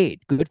got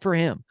paid, good for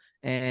him,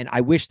 and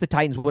I wish the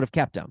Titans would have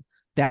kept him.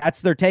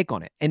 That's their take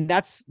on it, and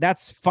that's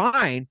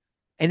fine.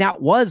 And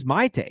that was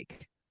my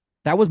take.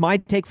 That was my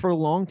take for a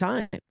long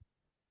time.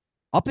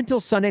 Up until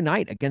Sunday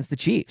night against the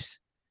Chiefs,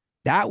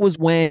 that was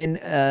when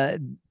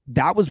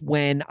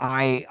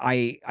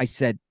I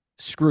said,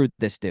 screw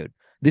this dude.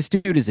 This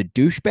dude is a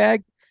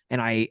douchebag,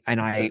 and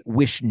I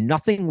wish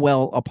nothing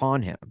well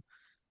upon him.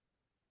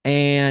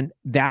 And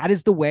that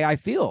is the way I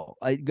feel.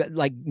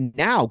 Like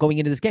now going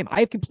into this game,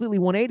 I have completely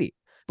 180.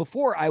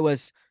 Before I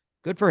was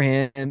good for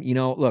him.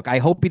 Look, I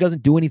hope he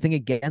doesn't do anything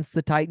against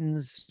the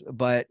Titans,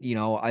 but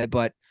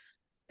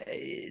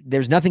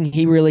there's nothing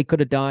he really could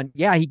have done.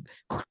 Yeah, he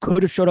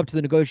could have showed up to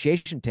the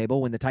negotiation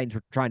table when the Titans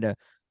were trying to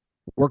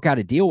work out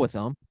a deal with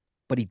them,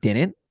 but he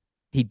didn't.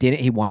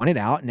 He wanted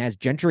out. And as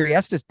Gentry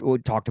Estes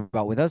talked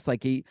about with us,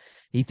 like he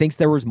thinks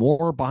there was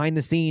more behind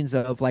the scenes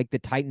of like the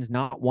Titans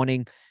not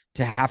wanting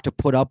to have to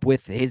put up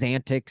with his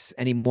antics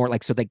anymore.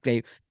 Like, so like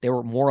they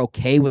were more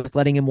okay with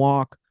letting him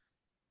walk.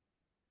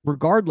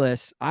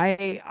 Regardless,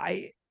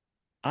 I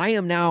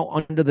am now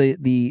under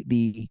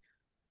the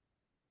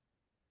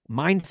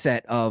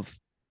mindset of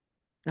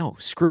no,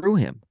 screw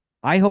him.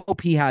 I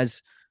hope he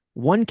has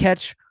one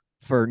catch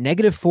for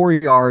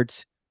 -4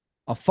 yards,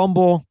 a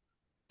fumble,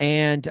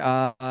 and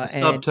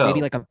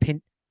maybe like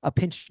a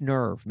pinched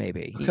nerve,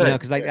 maybe. Okay.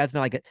 Because like that's not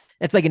like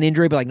it's like an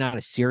injury, but like not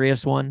a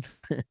serious one.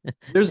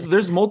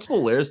 There's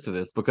multiple layers to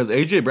this because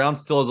AJ Brown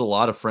still has a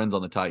lot of friends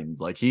on the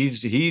Titans. Like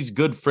he's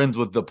good friends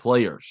with the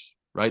players,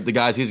 right? The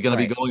guys he's going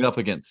to be going up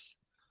against.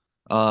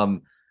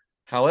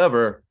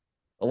 However,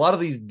 a lot of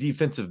these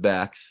defensive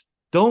backs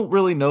don't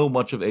really know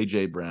much of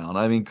AJ Brown.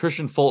 I mean,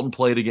 Christian Fulton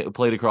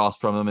played across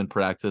from him in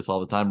practice all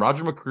the time.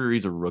 Roger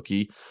McCreary's a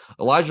rookie.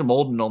 Elijah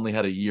Molden only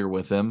had a year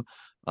with him.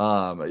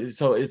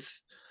 So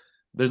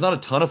there's not a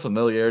ton of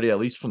familiarity, at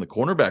least from the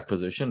cornerback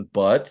position,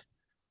 but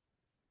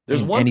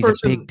there's one he's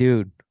person, a big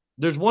dude.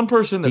 There's one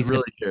person that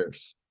really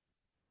cares.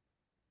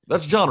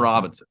 That's John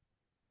Robinson.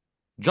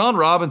 John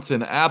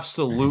Robinson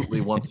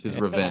absolutely wants his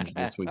revenge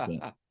this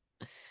weekend.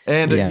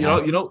 And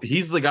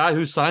he's the guy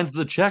who signs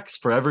the checks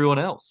for everyone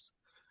else.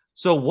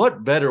 So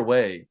what better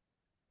way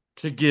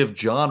to give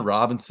John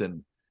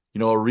Robinson,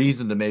 a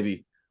reason to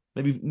maybe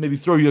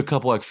throw you a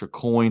couple extra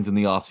coins in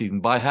the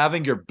offseason by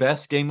having your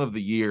best game of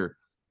the year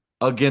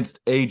against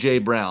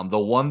AJ Brown, the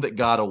one that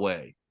got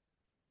away.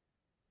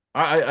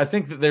 I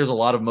think that there's a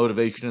lot of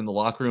motivation in the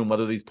locker room,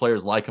 whether these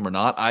players like him or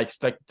not. I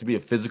expect it to be a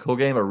physical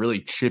game, a really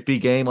chippy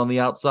game on the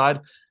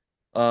outside.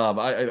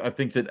 I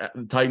think that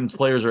the Titans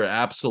players are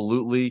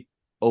absolutely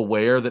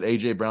aware that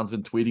AJ Brown's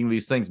been tweeting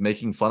these things,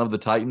 making fun of the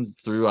Titans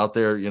throughout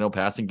their,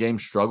 passing game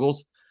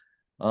struggles.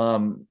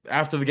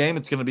 After the game,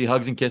 it's going to be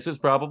hugs and kisses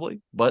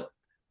probably, but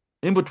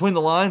in between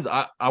the lines,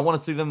 I want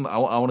to see them. I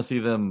want to see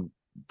them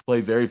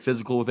play very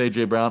physical with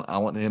AJ Brown. I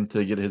want him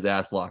to get his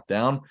ass locked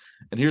down.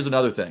 And here's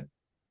another thing: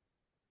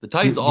 the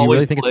Titans do you always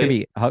really think it's going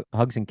to be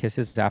hugs and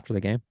kisses after the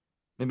game?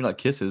 Maybe not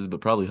kisses,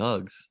 but probably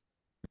hugs.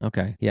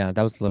 Okay, yeah,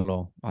 that was a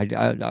little.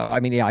 I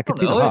mean, yeah, I could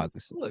see the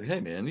hugs. Look, hey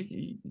man,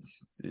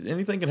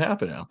 anything can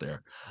happen out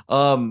there.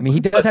 I mean, he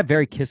does have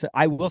very kiss.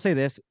 I will say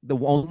this: the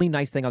only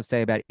nice thing I'll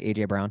say about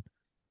AJ Brown,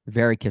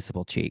 very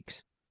kissable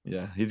cheeks.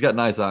 Yeah, he's got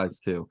nice eyes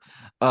too.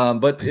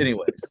 But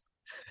anyways,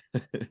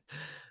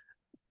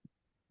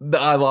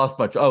 I lost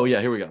my. Oh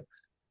yeah, here we go.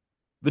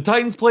 The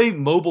Titans play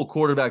mobile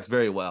quarterbacks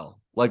very well.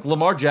 Like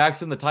Lamar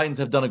Jackson, the Titans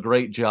have done a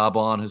great job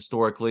on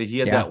historically. He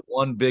had that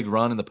one big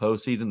run in the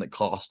postseason that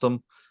cost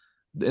them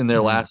in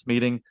their last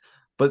meeting.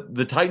 But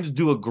the Titans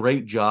do a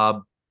great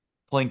job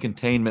playing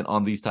containment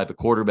on these type of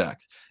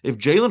quarterbacks. If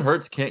Jalen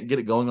Hurts can't get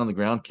it going on the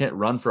ground, can't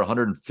run for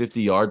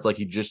 150 yards like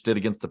he just did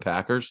against the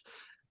Packers,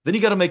 then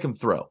you got to make him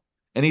throw.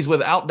 And he's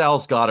without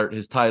Dallas Goedert,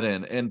 his tight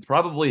end, and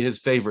probably his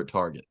favorite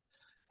target.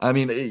 I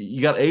mean,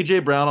 you got A.J.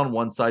 Brown on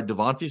one side,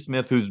 Devontae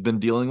Smith, who's been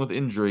dealing with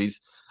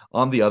injuries,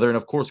 on the other, and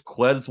of course,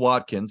 Quez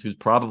Watkins, who's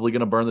probably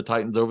going to burn the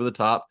Titans over the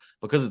top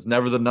because it's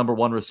never the number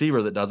one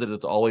receiver that does it.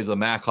 It's always a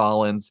Mac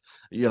Hollins,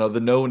 the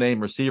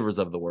no-name receivers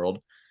of the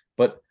world.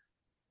 But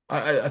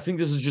I think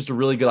this is just a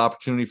really good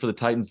opportunity for the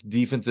Titans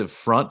defensive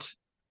front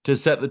to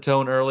set the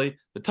tone early.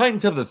 The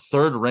Titans have the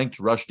 3rd ranked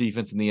rush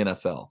defense in the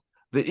NFL.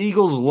 The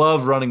Eagles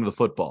love running the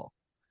football.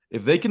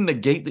 If they can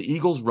negate the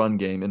Eagles' run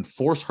game and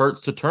force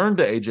Hurts to turn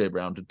to A.J.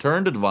 Brown, to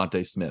turn to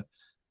Devontae Smith,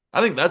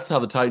 I think that's how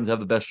the Titans have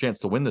the best chance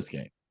to win this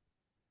game.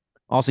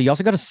 Also, you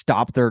also got to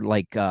stop their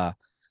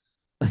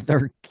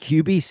their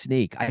QB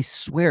sneak. I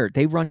swear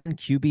they run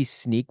QB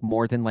sneak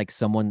more than like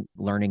someone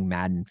learning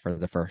Madden for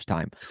the first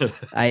time.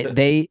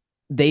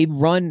 They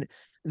run.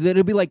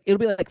 It'll be like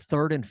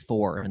 3rd and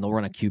 4, and they'll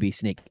run a QB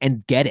sneak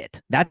and get it.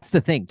 That's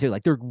the thing too.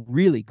 Like they're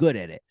really good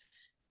at it.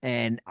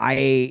 And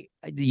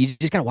you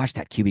just gotta watch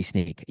that QB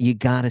sneak. You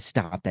gotta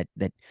stop that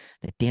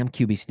damn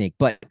QB sneak.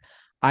 But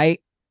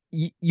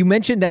you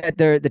mentioned that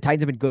the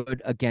Titans have been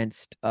good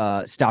against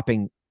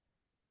stopping,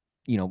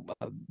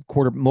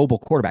 mobile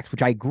quarterbacks,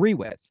 which I agree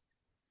with,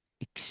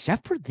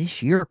 except for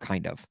this year,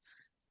 kind of.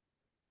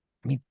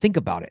 I mean, think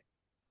about it.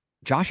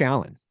 Josh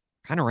Allen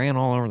kind of ran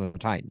all over the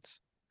Titans.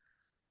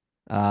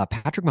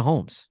 Patrick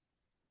Mahomes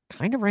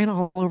kind of ran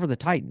all over the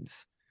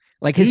Titans.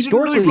 Like he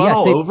historically, didn't really run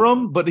all over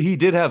them, but he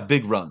did have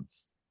big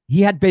runs.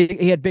 He had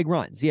big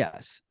runs,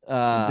 yes.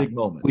 Big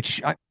moments.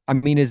 Which I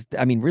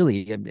mean,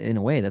 really, in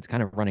a way, that's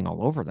kind of running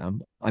all over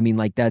them. I mean,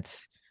 like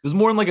it was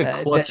more in like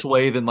a clutch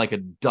way than like a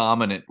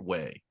dominant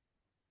way.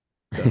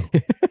 So.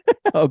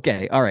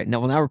 Okay, all right. Now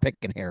we're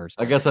picking hairs.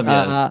 I guess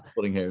I'm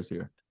splitting hairs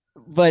here.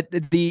 But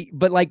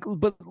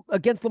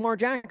against Lamar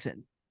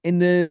Jackson in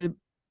the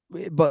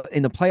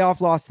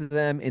playoff loss to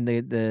them in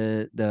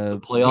the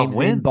playoff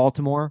win in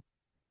Baltimore.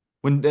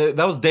 When that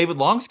was David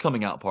Long's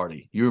coming out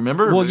party. You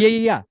remember? Well,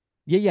 yeah.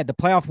 The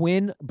playoff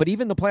win, but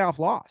even the playoff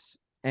loss.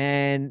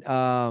 And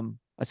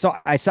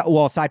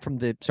aside from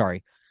the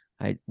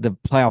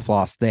playoff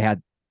loss,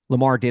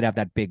 Lamar did have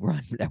that big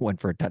run that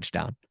went for a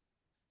touchdown.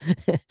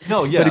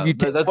 No, yeah.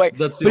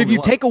 If you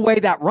take away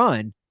that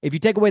run,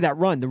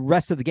 the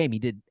rest of the game he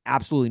did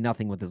absolutely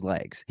nothing with his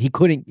legs. He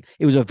couldn't.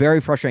 It was a very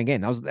frustrating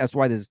game. That's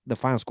why the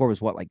final score was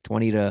what, like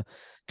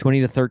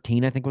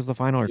 20-13, I think was the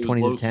final, or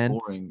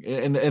 20-10.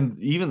 And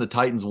even the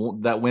Titans,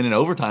 that win in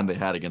overtime they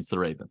had against the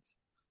Ravens.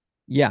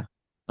 Yeah.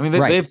 I mean,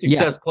 they have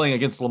success playing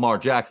against Lamar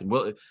Jackson.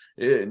 Well,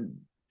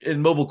 in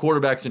mobile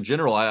quarterbacks in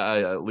general,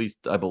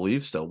 I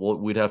believe so.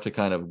 We'd have to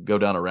kind of go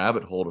down a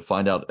rabbit hole to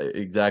find out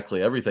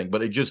exactly everything.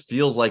 But it just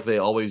feels like they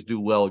always do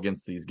well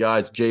against these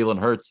guys. Jalen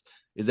Hurts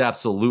is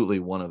absolutely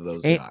one of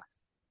those guys.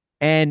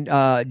 And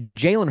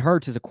Jalen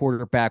Hurts is a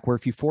quarterback where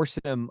if you force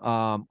him,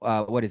 to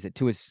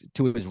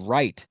his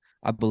right,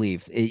 I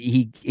believe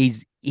he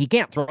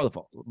can't throw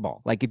the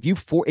ball. Like if you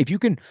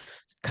can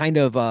kind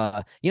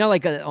of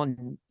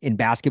in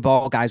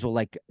basketball, guys will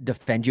like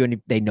defend you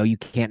and they know you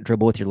can't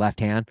dribble with your left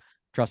hand.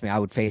 Trust me, I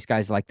would face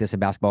guys like this in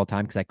basketball all the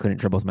time because I couldn't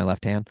dribble with my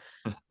left hand.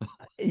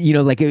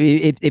 Like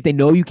if they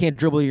know you can't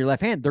dribble with your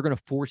left hand, they're going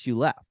to force you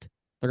left.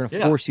 They're going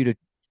to force you to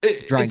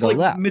try and go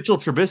left. Mitchell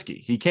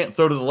Trubisky, he can't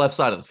throw to the left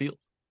side of the field.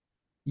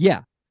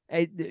 Yeah.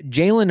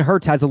 Jalen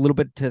Hurts has a little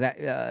bit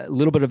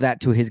of that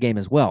to his game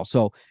as well.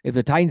 So if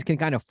the Titans can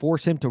kind of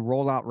force him to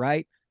roll out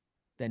right,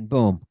 then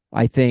boom,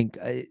 I think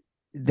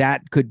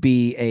that could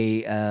be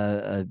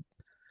a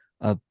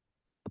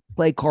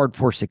play card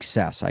for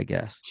success, I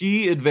guess.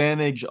 Key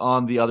advantage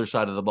on the other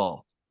side of the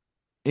ball.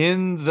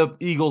 In the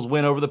Eagles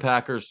win over the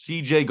Packers,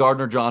 C.J.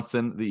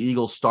 Gardner-Johnson, the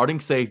Eagles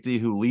starting safety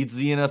who leads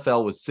the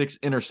NFL with 6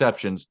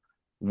 interceptions,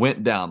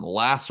 went down,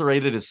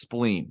 lacerated his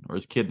spleen or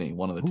his kidney,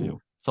 one of the two.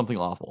 Something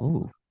awful.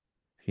 Ooh.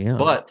 Yeah.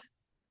 But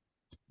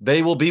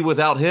they will be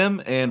without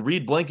him, and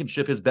Reed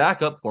Blankenship, his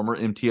backup, former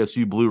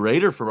MTSU Blue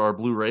Raider for our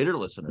Blue Raider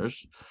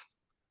listeners,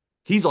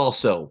 he's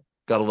also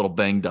got a little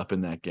banged up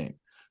in that game.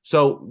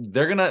 So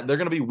they're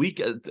gonna be weak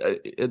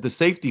at the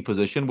safety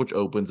position, which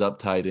opens up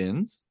tight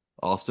ends,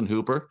 Austin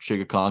Hooper,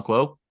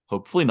 Chigakonkwo,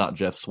 hopefully not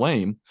Jeff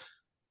Swaim,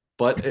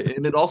 but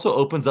and it also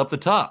opens up the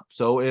top.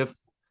 So if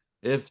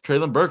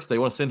Treylon Burks, they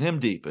want to send him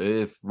deep.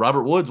 If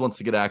Robert Woods wants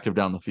to get active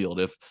down the field,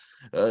 if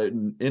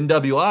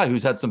NWI,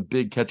 who's had some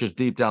big catches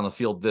deep down the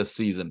field this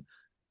season,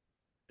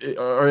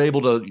 are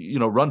able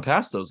to run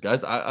past those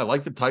guys, I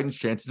like the Titans'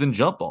 chances in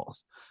jump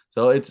balls.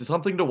 So it's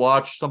something to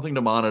watch, something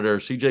to monitor.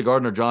 C.J.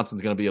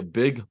 Gardner-Johnson's going to be a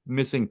big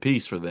missing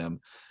piece for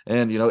them.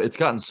 And, it's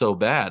gotten so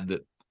bad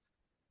that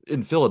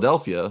in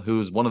Philadelphia,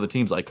 who's one of the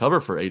teams I cover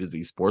for A to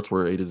Z Sports,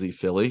 we're A to Z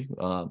Philly,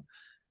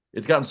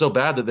 it's gotten so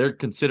bad that they're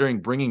considering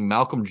bringing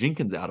Malcolm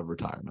Jenkins out of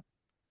retirement.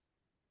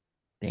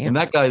 Damn. And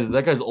that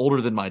guy's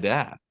older than my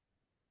dad.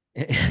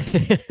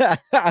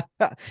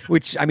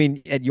 Which, I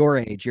mean, at your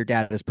age, your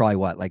dad is probably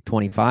what, like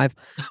 25?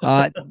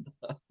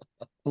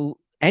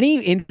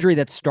 Any injury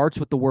that starts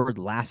with the word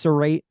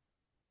lacerate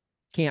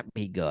can't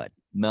be good.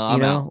 No,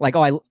 I'm out. Like,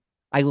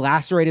 I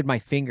lacerated my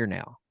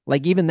fingernail.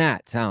 Like, even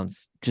that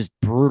sounds just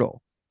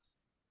brutal.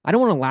 I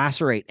don't want to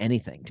lacerate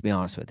anything, to be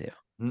honest with you.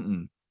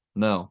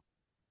 No.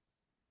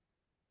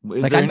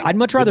 Like, I'd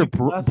much rather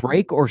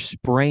break or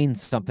sprain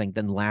something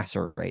than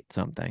lacerate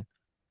something.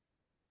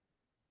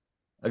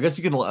 I guess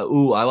you can.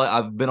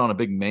 I've been on a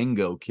big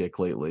mango kick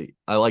lately.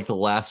 I like to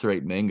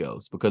lacerate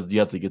mangoes because you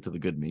have to get to the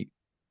good meat.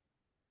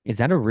 Is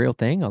that a real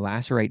thing? A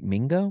lacerate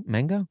mango?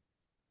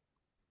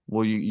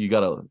 Well, you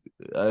gotta.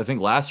 I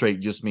think lacerate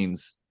just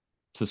means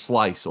to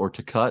slice or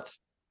to cut.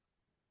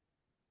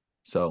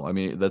 So I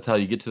mean, that's how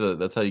you get to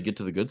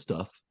the good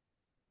stuff.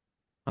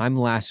 I'm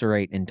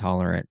lacerate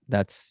intolerant.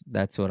 That's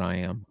what I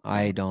am.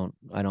 I don't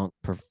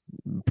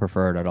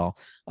prefer it at all.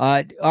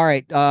 All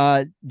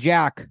right.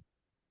 Jack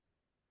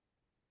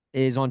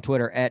is on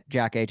Twitter at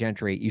Jack A.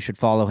 Gentry. You should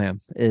follow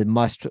him. It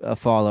must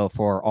follow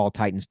for all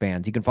Titans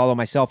fans. You can follow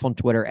myself on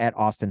Twitter at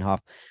Austin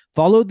Huff.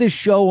 Follow this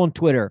show on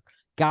Twitter.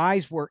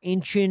 Guys, we're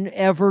inching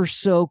ever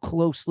so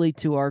closely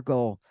to our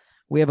goal.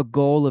 We have a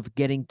goal of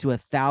getting to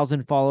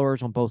 1,000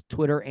 followers on both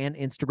Twitter and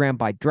Instagram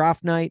by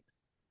draft night.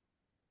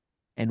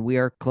 And we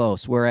are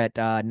close. We're at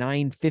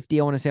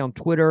 950, I want to say, on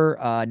Twitter,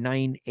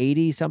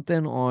 980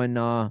 something on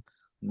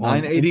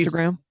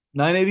Instagram.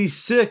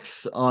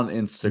 986 on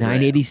Instagram.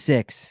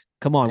 986.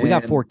 Come on, we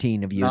got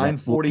 14 of you that can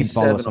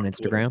follow us on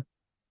Instagram.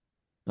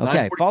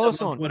 Okay, follow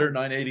us on Twitter,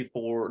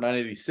 984,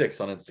 986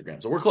 on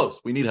Instagram. So we're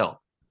close. We need help.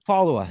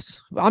 Follow us.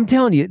 I'm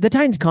telling you, the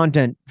Titans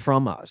content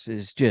from us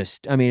is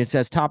just, I mean, it's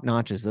as top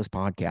notch as this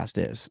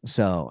podcast is.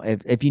 So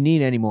if you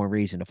need any more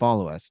reason to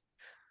follow us,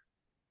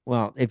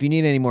 well, if you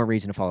need any more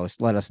reason to follow us,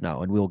 let us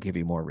know, and we'll give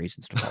you more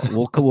reasons to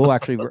follow.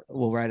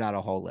 We'll write out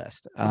a whole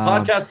list.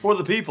 Podcast for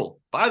the people,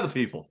 by the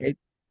people.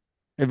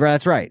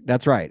 That's right.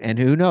 And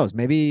who knows?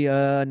 Maybe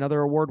another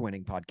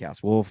award-winning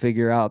podcast. We'll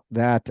figure out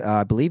that,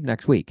 I believe,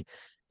 next week.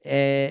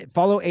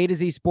 Follow A to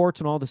Z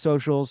Sports on all the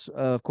socials.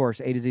 Of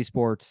course, A to Z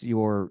Sports,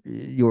 your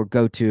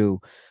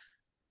go-to.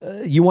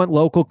 You want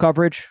local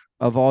coverage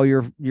of all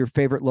your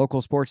favorite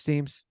local sports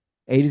teams?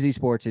 A to Z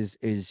Sports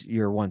is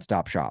your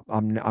one-stop shop.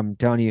 I'm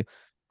telling you.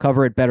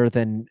 Cover it better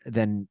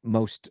than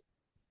most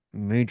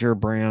major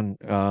brand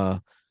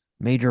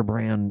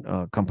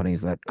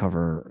companies that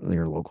cover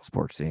your local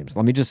sports teams.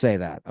 Let me just say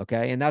that,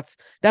 okay? And that's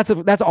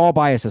all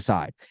bias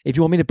aside. If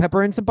you want me to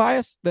pepper in some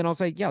bias, then I'll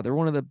say, yeah, they're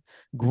one of the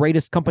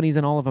greatest companies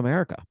in all of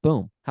America.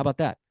 Boom. How about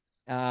that?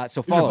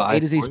 So follow A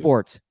to Z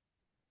Sports.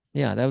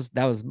 Yeah, that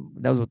was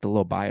with the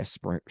little bias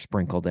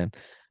sprinkled in.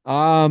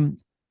 All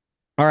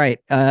right.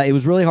 It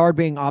was really hard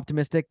being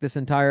optimistic this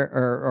entire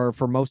or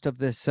for most of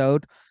this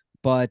sode.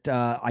 But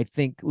I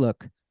think,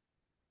 look,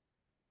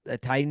 the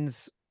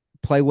Titans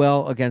play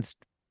well against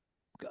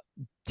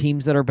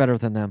teams that are better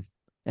than them,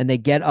 and they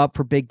get up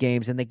for big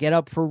games, and they get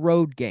up for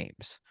road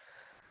games.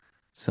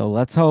 So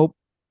let's hope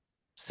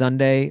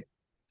Sunday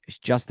is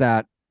just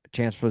that, a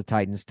chance for the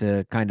Titans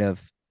to kind of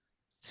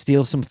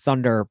steal some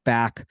thunder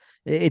back.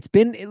 It's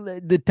been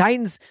the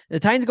Titans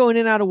going in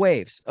and out of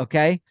waves,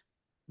 okay?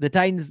 The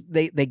Titans,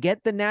 they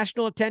get the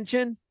national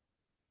attention,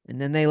 and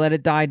then they let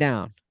it die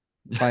down.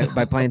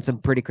 by playing some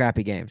pretty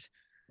crappy games.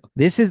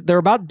 They're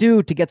about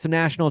due to get some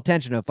national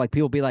attention of like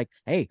people be like,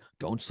 hey,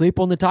 don't sleep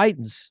on the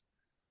Titans.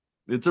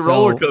 It's a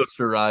roller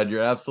coaster ride.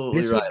 You're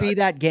absolutely right. This would be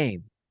that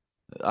game.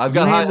 I've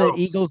got high hopes.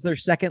 The Eagles their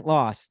second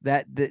loss.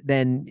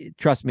 Then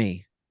trust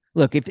me.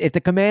 Look, if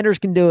the Commanders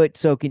can do it,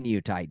 so can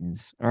you,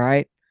 Titans. All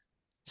right?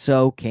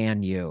 So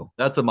can you.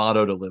 That's a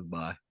motto to live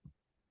by.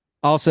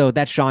 Also,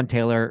 that's Sean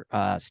Taylor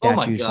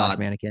statue /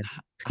 mannequin.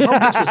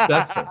 How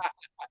disrespectful.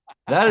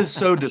 That is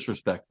so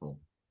disrespectful.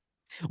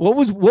 What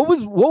was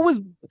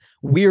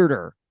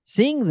weirder,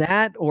 seeing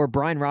that or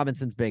Brian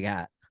Robinson's big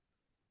hat?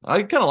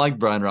 I kind of like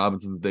Brian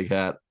Robinson's big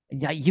hat.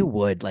 Yeah, you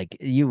would like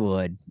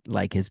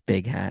his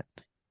big hat.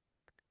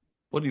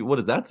 What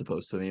is that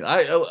supposed to mean?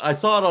 I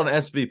saw it on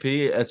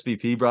SVP.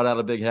 SVP brought out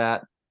a big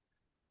hat.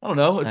 I don't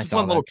know. It's a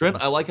fun little trend.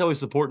 I like how he's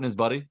supporting his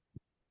buddy,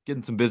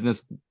 getting some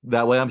business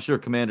that way. I'm sure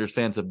Commanders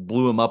fans have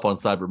blew him up on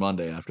Cyber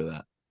Monday after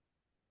that.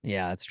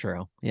 Yeah, that's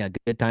true. Yeah,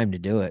 good time to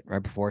do it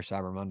right before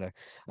Cyber Monday.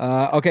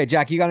 Okay,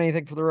 Jack, you got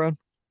anything for the road?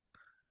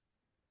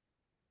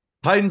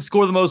 Titans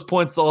score the most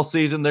points all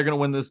season. They're going to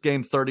win this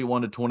game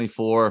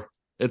 31-24.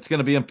 It's going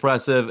to be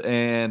impressive,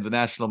 and the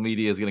national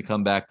media is going to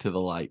come back to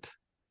the light.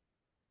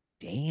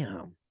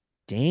 Damn.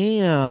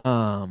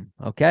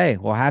 Okay,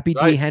 well, happy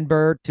D.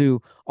 Henber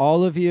to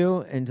all of you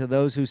and to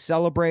those who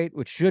celebrate,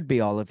 which should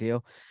be all of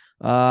you.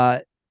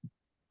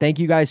 Thank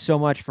you guys so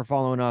much for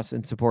following us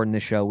and supporting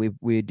this show.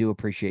 We do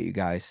appreciate you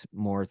guys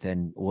more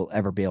than we'll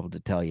ever be able to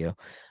tell you.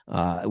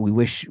 We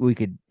wish we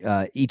could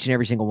each and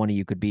every single one of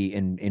you could be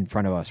in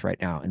front of us right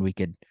now, and we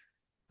could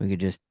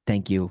just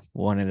thank you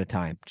one at a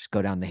time. Just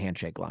go down the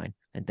handshake line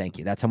and thank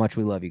you. That's how much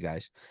we love you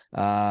guys.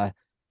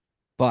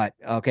 But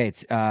okay,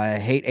 it's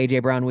hate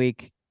AJ Brown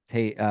week.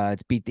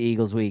 It's beat the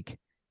Eagles week.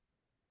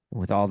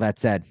 With all that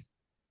said,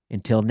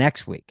 until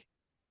next week,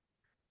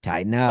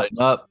 tighten up. Tighten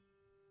up.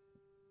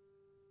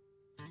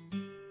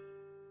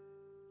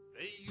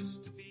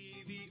 Used to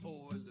be the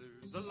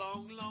Oilers a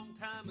long, long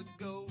time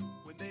ago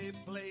when they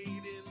played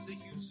in the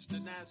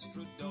Houston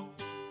Astrodome.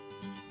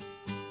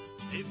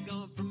 They've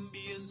gone from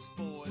being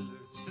spoilers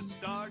to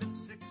starting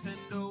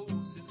 6-0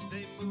 since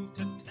they moved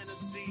to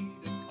Tennessee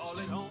to call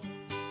it home.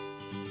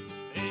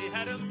 They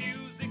had a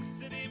Music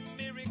City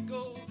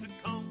miracle to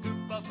conquer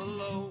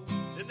Buffalo.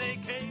 Then they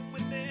came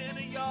within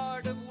a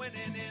yard of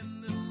winning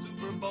in the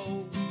Super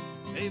Bowl.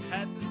 They've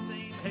had the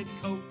same head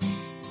coach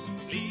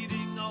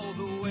leading all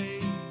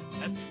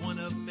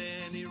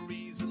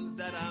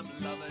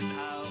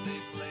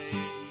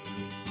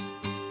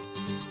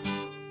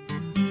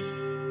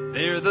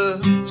They're the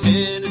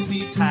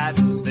Tennessee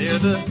Titans. They're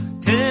the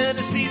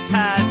Tennessee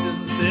Titans.